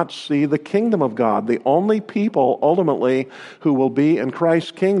not see the kingdom of God. The only people, ultimately, who will be in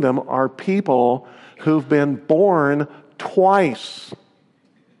Christ's kingdom are people who've been born twice.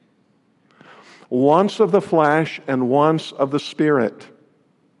 Once of the flesh and once of the Spirit.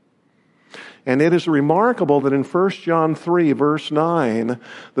 And it is remarkable that in 1 John 3, verse 9,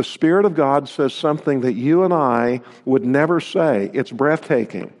 the Spirit of God says something that you and I would never say. It's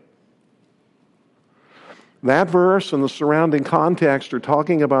breathtaking. That verse and the surrounding context are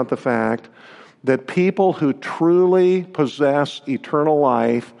talking about the fact that people who truly possess eternal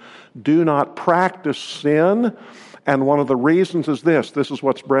life do not practice sin. And one of the reasons is this is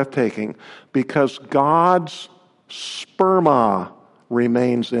what's breathtaking, because God's sperma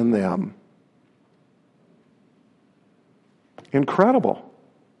remains in them. Incredible.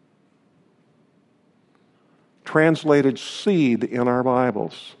 Translated seed in our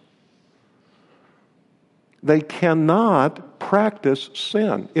Bibles. They cannot practice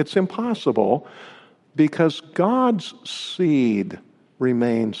sin. It's impossible because God's seed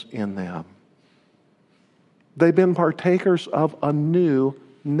remains in them. They've been partakers of a new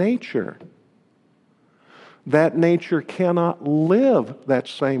nature. That nature cannot live that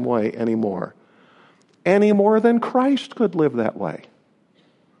same way anymore, any more than Christ could live that way.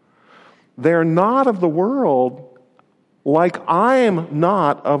 They're not of the world like I'm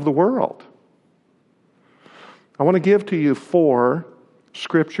not of the world. I want to give to you 4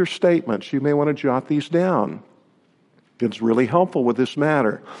 scripture statements. You may want to jot these down. It's really helpful with this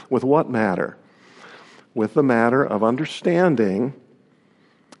matter. With what matter? With the matter of understanding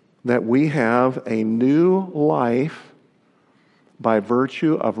that we have a new life by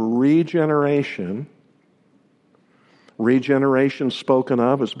virtue of regeneration. Regeneration spoken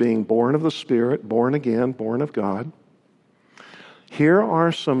of as being born of the Spirit, born again, born of God. Here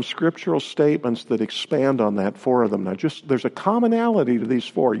are some scriptural statements that expand on that, 4 of them. Now, there's a commonality to these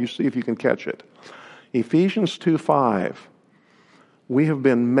 4. You see if you can catch it. Ephesians 2:5. We have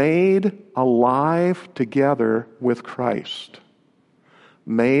been made alive together with Christ.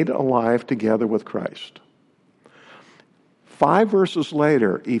 Made alive together with Christ. 5 verses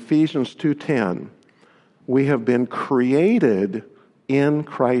later, Ephesians 2:10. We have been created in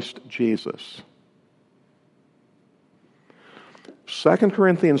Christ Jesus. 2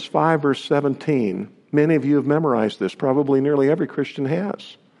 Corinthians 5 verse 17. Many of you have memorized this. Probably nearly every Christian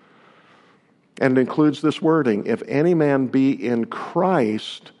has. And it includes this wording, if any man be in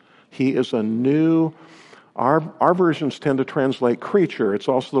Christ, he is a new, our versions tend to translate creature. It's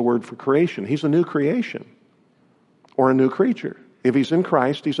also the word for creation. He's a new creation or a new creature. If he's in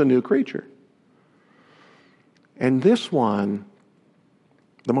Christ, he's a new creature. And this one,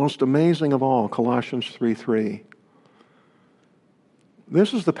 the most amazing of all, Colossians 3:3.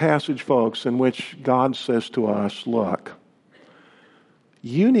 This is the passage, folks, in which God says to us, look,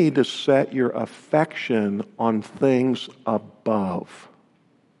 you need to set your affection on things above,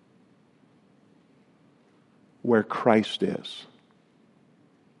 where Christ is.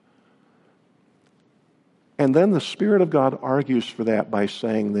 And then the Spirit of God argues for that by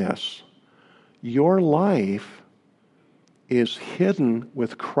saying this, your life is hidden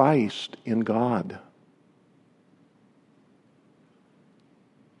with Christ in God.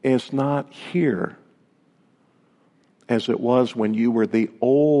 It's not here as it was when you were the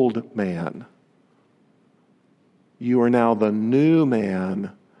old man. You are now the new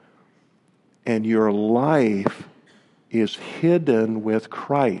man, and your life is hidden with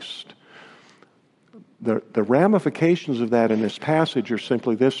Christ. The ramifications of that in this passage are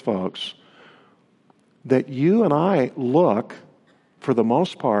simply this, folks, that you and I look, for the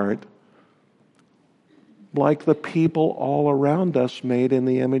most part, like the people all around us made in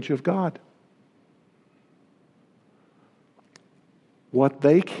the image of God. What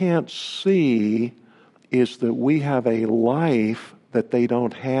they can't see is that we have a life that they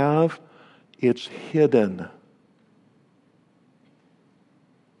don't have. It's hidden.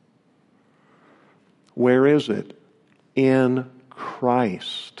 Where is it? In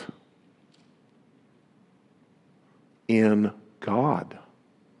Christ. In God.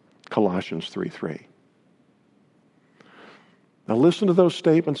 Colossians 3:3. Now listen to those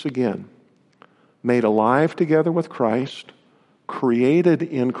statements again. Made alive together with Christ, created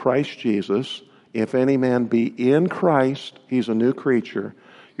in Christ Jesus. If any man be in Christ, he's a new creature.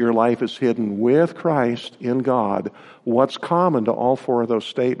 Your life is hidden with Christ in God. What's common to all 4 of those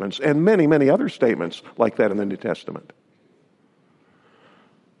statements, and many, many other statements like that in the New Testament?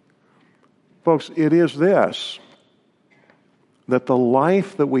 Folks, it is this, that the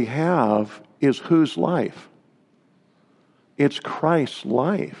life that we have is whose life? It's Christ's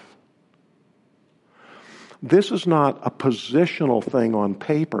life. This is not a positional thing on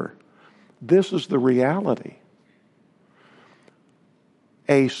paper. This is the reality.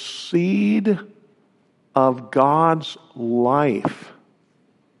 A seed of God's life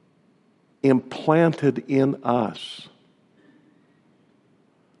implanted in us.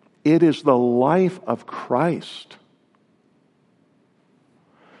 It is the life of Christ.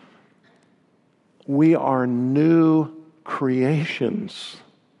 We are new creations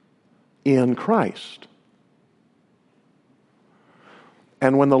in Christ.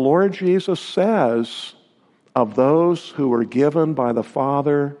 And when the Lord Jesus says of those who were given by the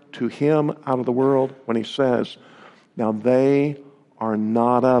Father to him out of the world, when he says, now they are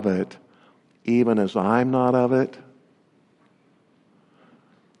not of it, even as I'm not of it,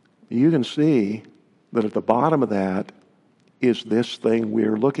 you can see that at the bottom of that is this thing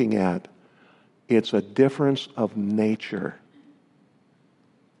we're looking at. It's a difference of nature.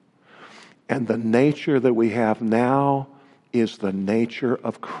 And the nature that we have now is the nature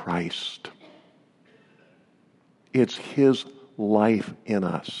of Christ. It's his life in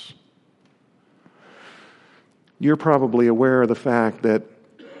us. You're probably aware of the fact that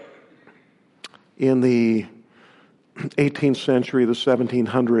in the 18th century, the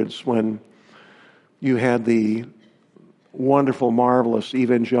 1700s, when you had the wonderful, marvelous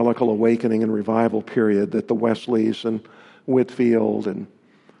evangelical awakening and revival period that the Wesleys and Whitefield and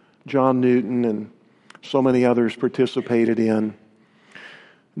John Newton and so many others participated in,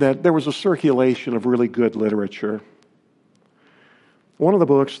 that there was a circulation of really good literature. One of the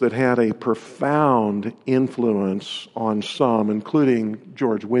books that had a profound influence on some, including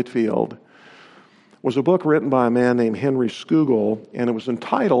George Whitefield, was a book written by a man named Henry Scougal, and it was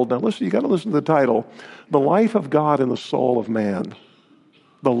entitled, now listen, you got to listen to the title, The Life of God in the Soul of Man.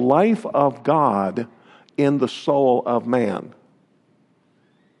 The Life of God in the Soul of Man.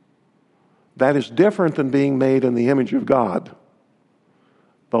 That is different than being made in the image of God.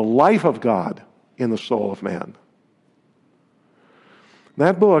 The life of God in the soul of man.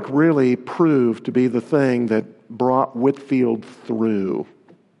 That book really proved to be the thing that brought Whitefield through.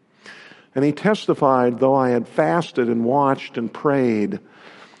 And he testified, though I had fasted and watched and prayed,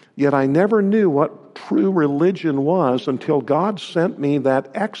 yet I never knew what true religion was until God sent me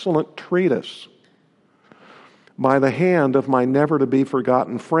that excellent treatise by the hand of my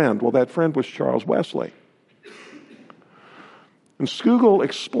never-to-be-forgotten friend. Well, that friend was Charles Wesley. And Scougal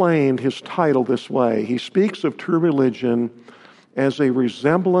explained his title this way. He speaks of true religion as a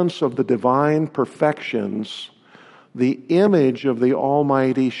resemblance of the divine perfections, the image of the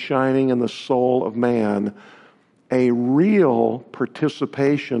Almighty shining in the soul of man, a real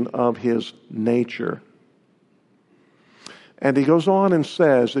participation of his nature. And he goes on and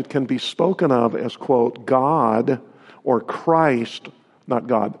says it can be spoken of as, quote, God or Christ, not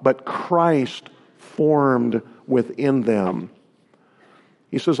God, but Christ formed within them.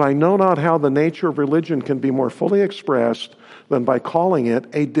 He says, I know not how the nature of religion can be more fully expressed than by calling it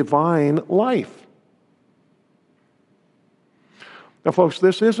a divine life. Now, folks,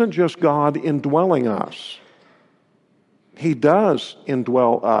 this isn't just God indwelling us. He does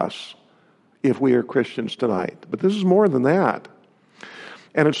indwell us if we are Christians tonight. But this is more than that.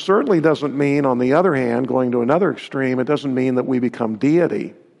 And it certainly doesn't mean, on the other hand, going to another extreme, it doesn't mean that we become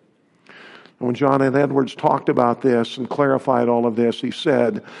deity. And when John N. Edwards talked about this and clarified all of this, he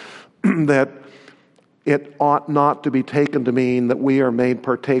said that it ought not to be taken to mean that we are made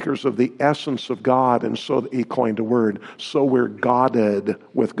partakers of the essence of God, and so he coined a word, so we're Godded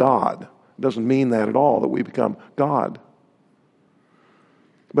with God. It doesn't mean that at all, that we become God.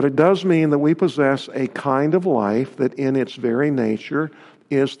 But it does mean that we possess a kind of life that in its very nature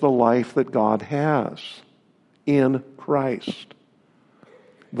is the life that God has in Christ.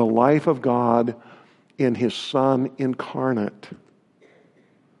 The life of God in his Son incarnate.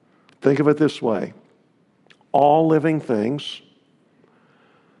 Think of it this way. All living things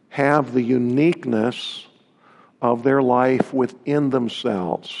have the uniqueness of their life within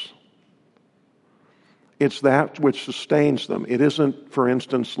themselves. It's that which sustains them. It isn't, for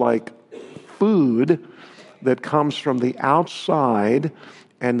instance, like food that comes from the outside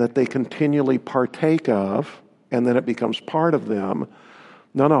and that they continually partake of, and then it becomes part of them.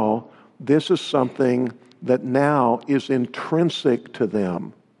 No. This is something that now is intrinsic to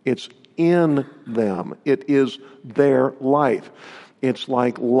them. It's in them. It is their life. It's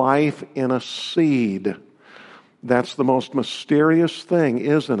like life in a seed. That's the most mysterious thing,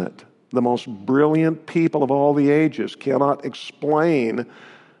 isn't it? The most brilliant people of all the ages cannot explain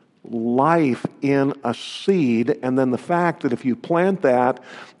life in a seed, and then the fact that if you plant that,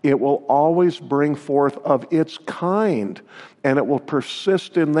 it will always bring forth of its kind, and it will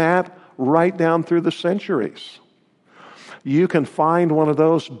persist in that right down through the centuries. You can find one of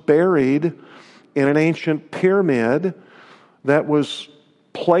those buried in an ancient pyramid that was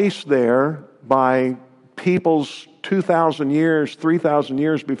placed there by peoples 2,000 years, 3,000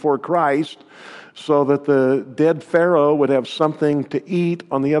 years before Christ, so that the dead Pharaoh would have something to eat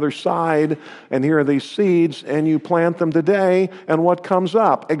on the other side. And here are these seeds, and you plant them today, and what comes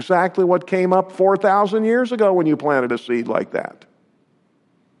up? Exactly what came up 4,000 years ago when you planted a seed like that.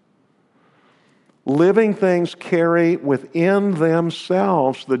 Living things carry within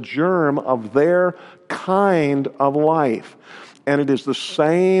themselves the germ of their kind of life. And it is the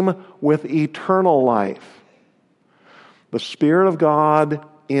same with eternal life. The Spirit of God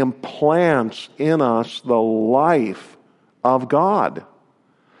implants in us the life of God.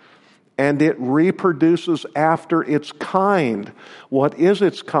 And it reproduces after its kind. What is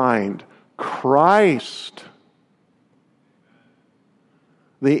its kind? Christ.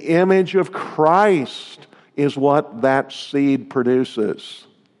 The image of Christ is what that seed produces.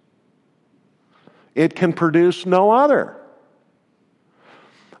 It can produce no other.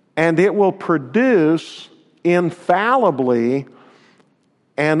 And it will produce infallibly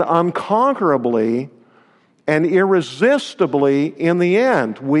and unconquerably and irresistibly in the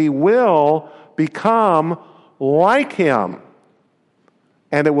end. We will become like Him.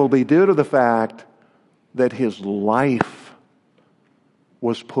 And it will be due to the fact that His life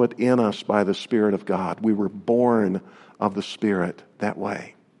was put in us by the Spirit of God. We were born of the Spirit that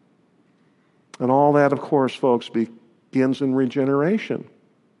way. And all that, of course, folks, begins in regeneration.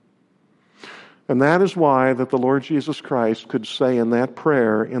 And that is why that the Lord Jesus Christ could say in that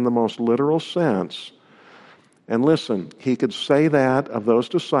prayer in the most literal sense, and listen, He could say that of those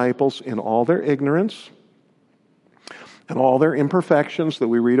disciples in all their ignorance and all their imperfections that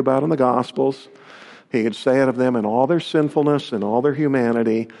we read about in the Gospels. He could say it of them in all their sinfulness and all their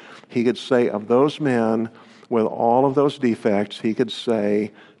humanity. He could say of those men with all of those defects, He could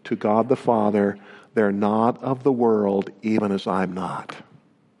say to God the Father, they're not of the world, even as I'm not.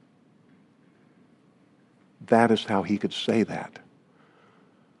 That is how He could say that.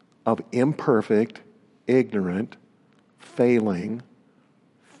 Of imperfect, ignorant, failing,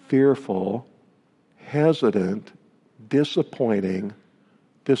 fearful, hesitant, disappointing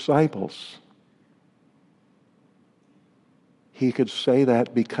disciples. He could say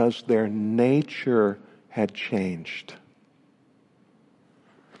that because their nature had changed.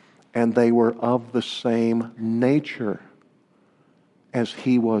 And they were of the same nature as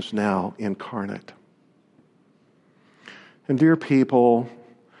He was now incarnate. And dear people,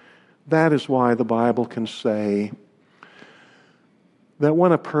 that is why the Bible can say that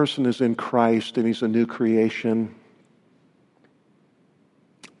when a person is in Christ and he's a new creation,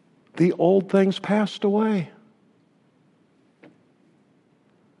 the old things passed away.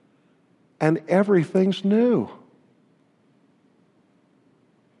 And everything's new.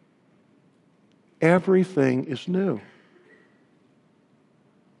 Everything is new.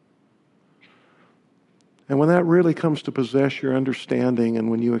 And when that really comes to possess your understanding and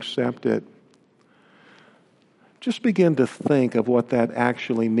when you accept it, just begin to think of what that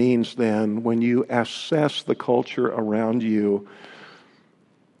actually means then when you assess the culture around you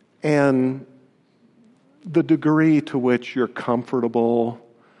and the degree to which you're comfortable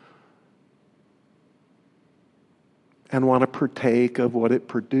and want to partake of what it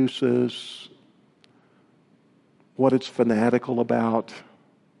produces, what it's fanatical about.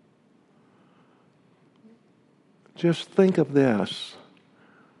 Just think of this.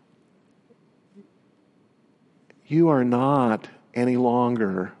 You are not any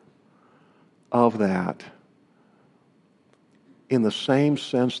longer of that in the same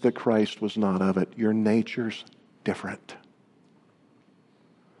sense that Christ was not of it. Your nature's different.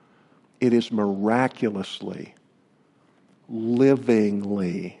 It is miraculously,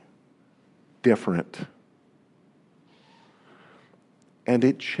 livingly different. And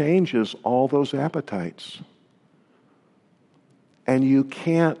it changes all those appetites. And you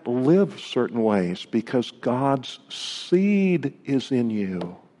can't live certain ways because God's seed is in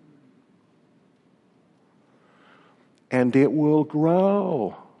you. And it will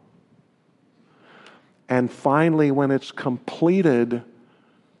grow. And finally, when it's completed,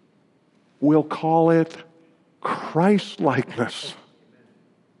 we'll call it Christ-likeness.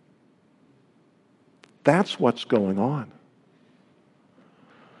 That's what's going on.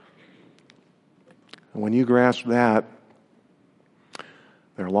 And when you grasp that,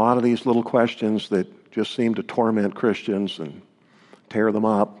 there are a lot of these little questions that just seem to torment Christians and tear them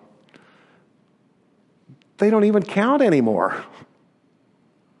up. They don't even count anymore.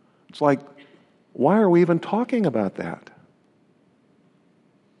 It's like, why are we even talking about that?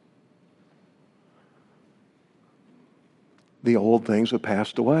 The old things have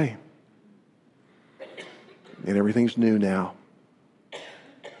passed away. And everything's new now.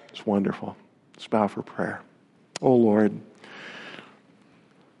 It's wonderful. Let's bow for prayer. Oh Lord,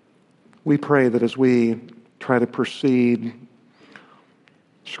 we pray that as we try to proceed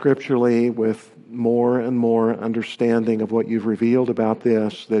scripturally with more and more understanding of what you've revealed about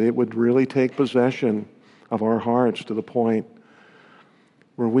this, that it would really take possession of our hearts to the point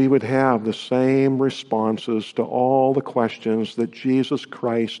where we would have the same responses to all the questions that Jesus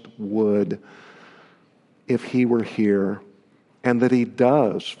Christ would if he were here, and that he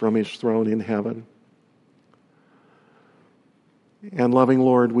does from his throne in heaven. And loving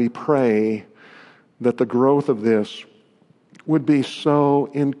Lord, we pray that the growth of this would be so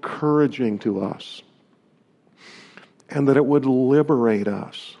encouraging to us, and that it would liberate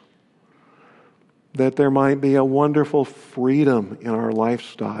us, that there might be a wonderful freedom in our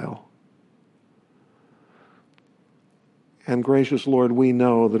lifestyle. And gracious Lord, we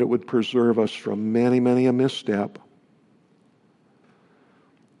know that it would preserve us from many, many a misstep.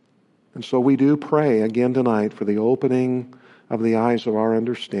 And so we do pray again tonight for the opening of the eyes of our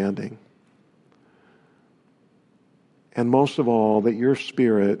understanding. And most of all, that your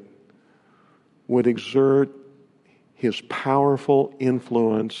Spirit would exert his powerful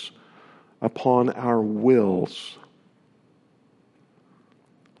influence upon our wills,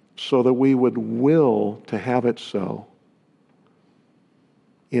 so that we would will to have it so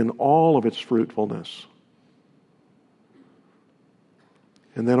in all of its fruitfulness.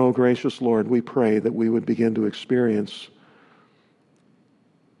 And then, oh gracious Lord, we pray that we would begin to experience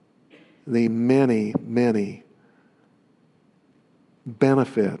the many, many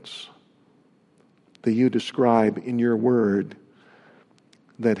benefits that you describe in your word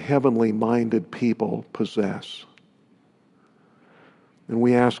that heavenly minded people possess. And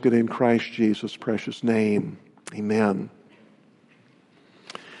we ask it in Christ Jesus' precious name. Amen.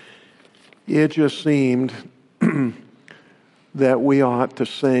 It just seemed that we ought to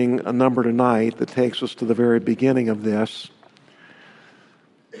sing a number tonight that takes us to the very beginning of this.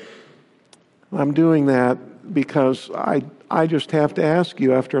 I'm doing that because I just have to ask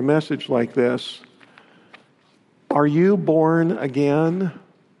you after a message like this, are you born again?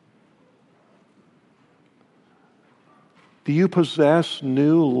 Do you possess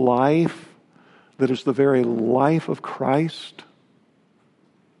new life that is the very life of Christ?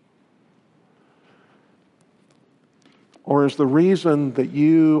 Or is the reason that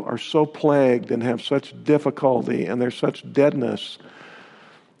you are so plagued and have such difficulty and there's such deadness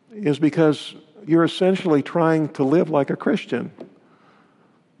is because you're essentially trying to live like a Christian,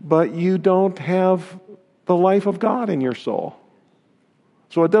 but you don't have the life of God in your soul.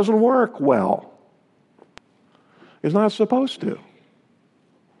 So it doesn't work well. It's not supposed to.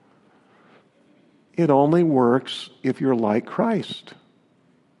 It only works if you're like Christ.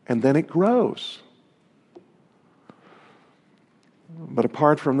 And then it grows. But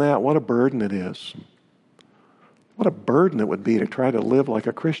apart from that, what a burden it is. What a burden it would be to try to live like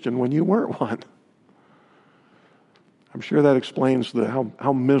a Christian when you weren't one. I'm sure that explains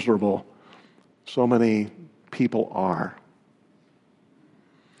how miserable so many people are.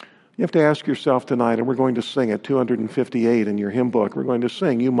 You have to ask yourself tonight, and we're going to sing it, 258 in your hymn book. We're going to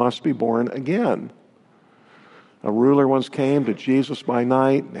sing, "You Must Be Born Again." A ruler once came to Jesus by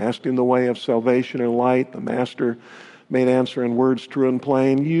night and asked him the way of salvation and light. The master made answer in words true and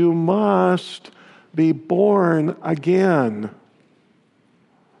plain, "You must be born again."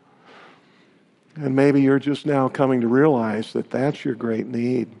 And maybe you're just now coming to realize that that's your great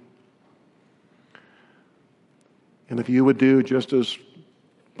need. And if you would do just as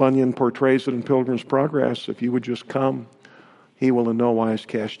Bunyan portrays it in Pilgrim's Progress, if you would just come, he will in no wise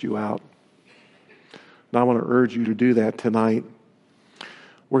cast you out. And I want to urge you to do that tonight.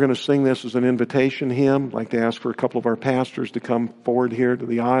 We're going to sing this as an invitation hymn. I'd like to ask for a couple of our pastors to come forward here to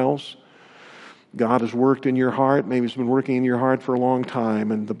the aisles. God has worked in your heart. Maybe He's been working in your heart for a long time,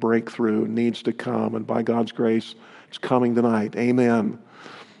 and the breakthrough needs to come. And by God's grace, it's coming tonight. Amen.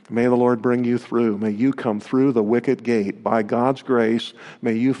 May the Lord bring you through. May you come through the wicket gate. By God's grace,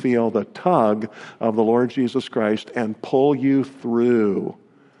 may you feel the tug of the Lord Jesus Christ and pull you through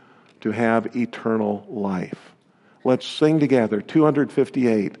to have eternal life. Let's sing together,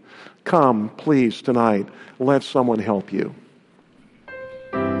 258. Come, please, tonight. Let someone help you.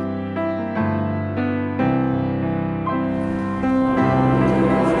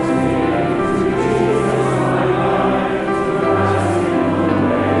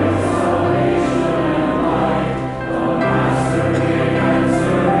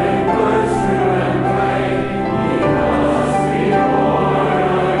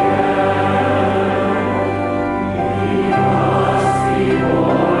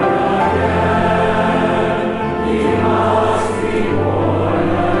 He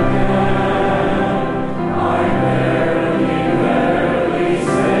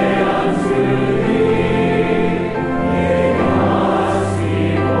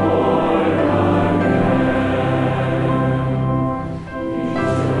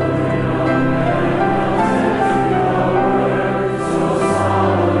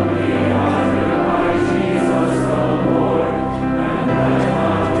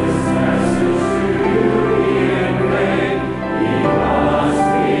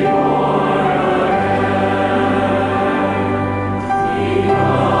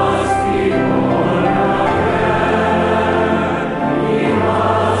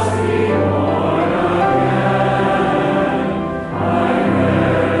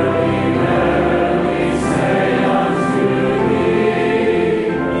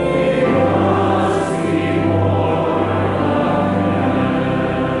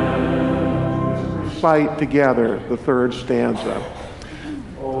recite together the third stanza.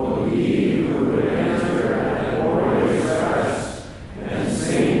 O ye who would enter at glorious rest, and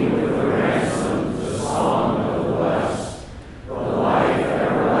sing with the ransomed the song of the blessed, the life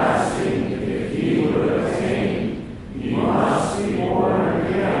everlasting, if ye would attain, ye must be born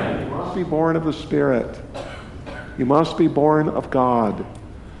again. You must be born of the Spirit. You must be born of God.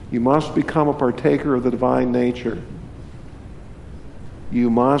 You must become a partaker of the divine nature. You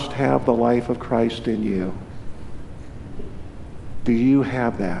must have the life of Christ in you. Do you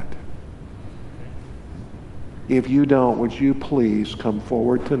have that? If you don't, would you please come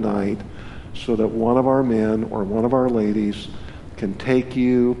forward tonight so that one of our men or one of our ladies can take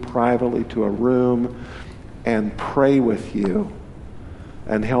you privately to a room and pray with you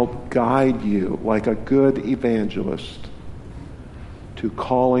and help guide you like a good evangelist to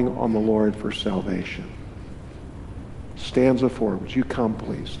calling on the Lord for salvation. Stanza 4. Would you come,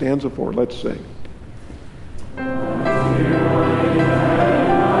 please? Stanza 4. Let's sing.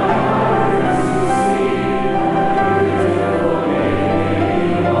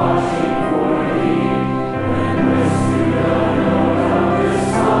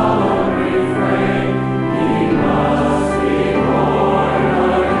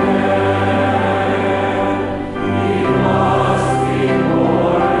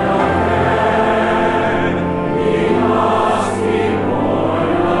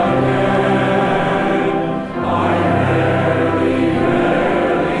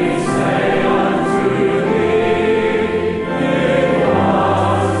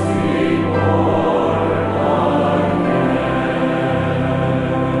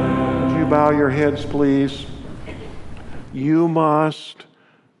 Your heads, please. You must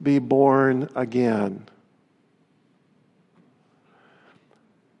be born again.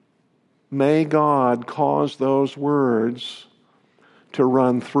 May God cause those words to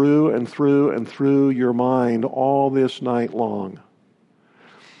run through and through and through your mind all this night long.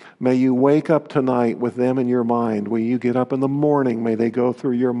 May you wake up tonight with them in your mind. When you get up in the morning, may they go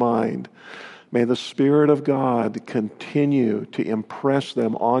through your mind. May the Spirit of God continue to impress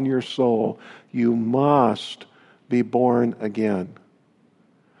them on your soul. You must be born again.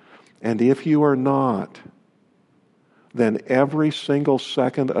 And if you are not, then every single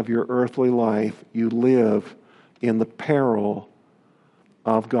second of your earthly life you live in the peril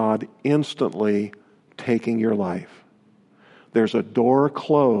of God instantly taking your life. There's a door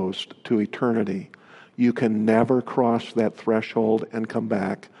closed to eternity. You can never cross that threshold and come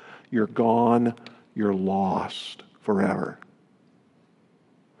back. You're gone, you're lost forever.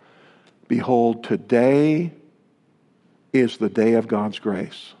 Behold, today is the day of God's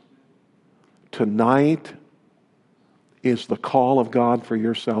grace. Tonight is the call of God for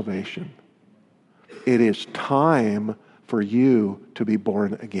your salvation. It is time for you to be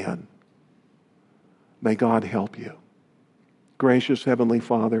born again. May God help you. Gracious Heavenly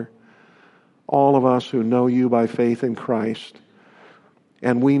Father, all of us who know you by faith in Christ,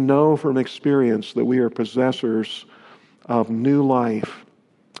 and we know from experience that we are possessors of new life,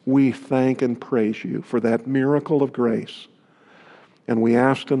 we thank and praise you for that miracle of grace. And we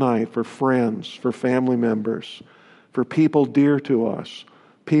ask tonight for friends, for family members, for people dear to us,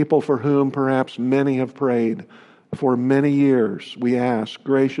 people for whom perhaps many have prayed for many years. We ask,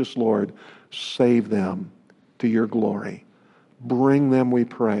 gracious Lord, save them to your glory. Bring them, we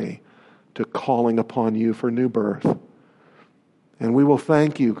pray, to calling upon you for new birth. And we will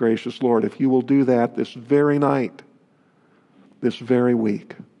thank you, gracious Lord, if you will do that this very night, this very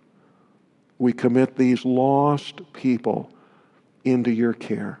week. We commit these lost people into your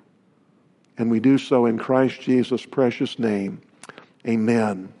care. And we do so in Christ Jesus' precious name.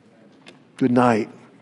 Amen. Good night.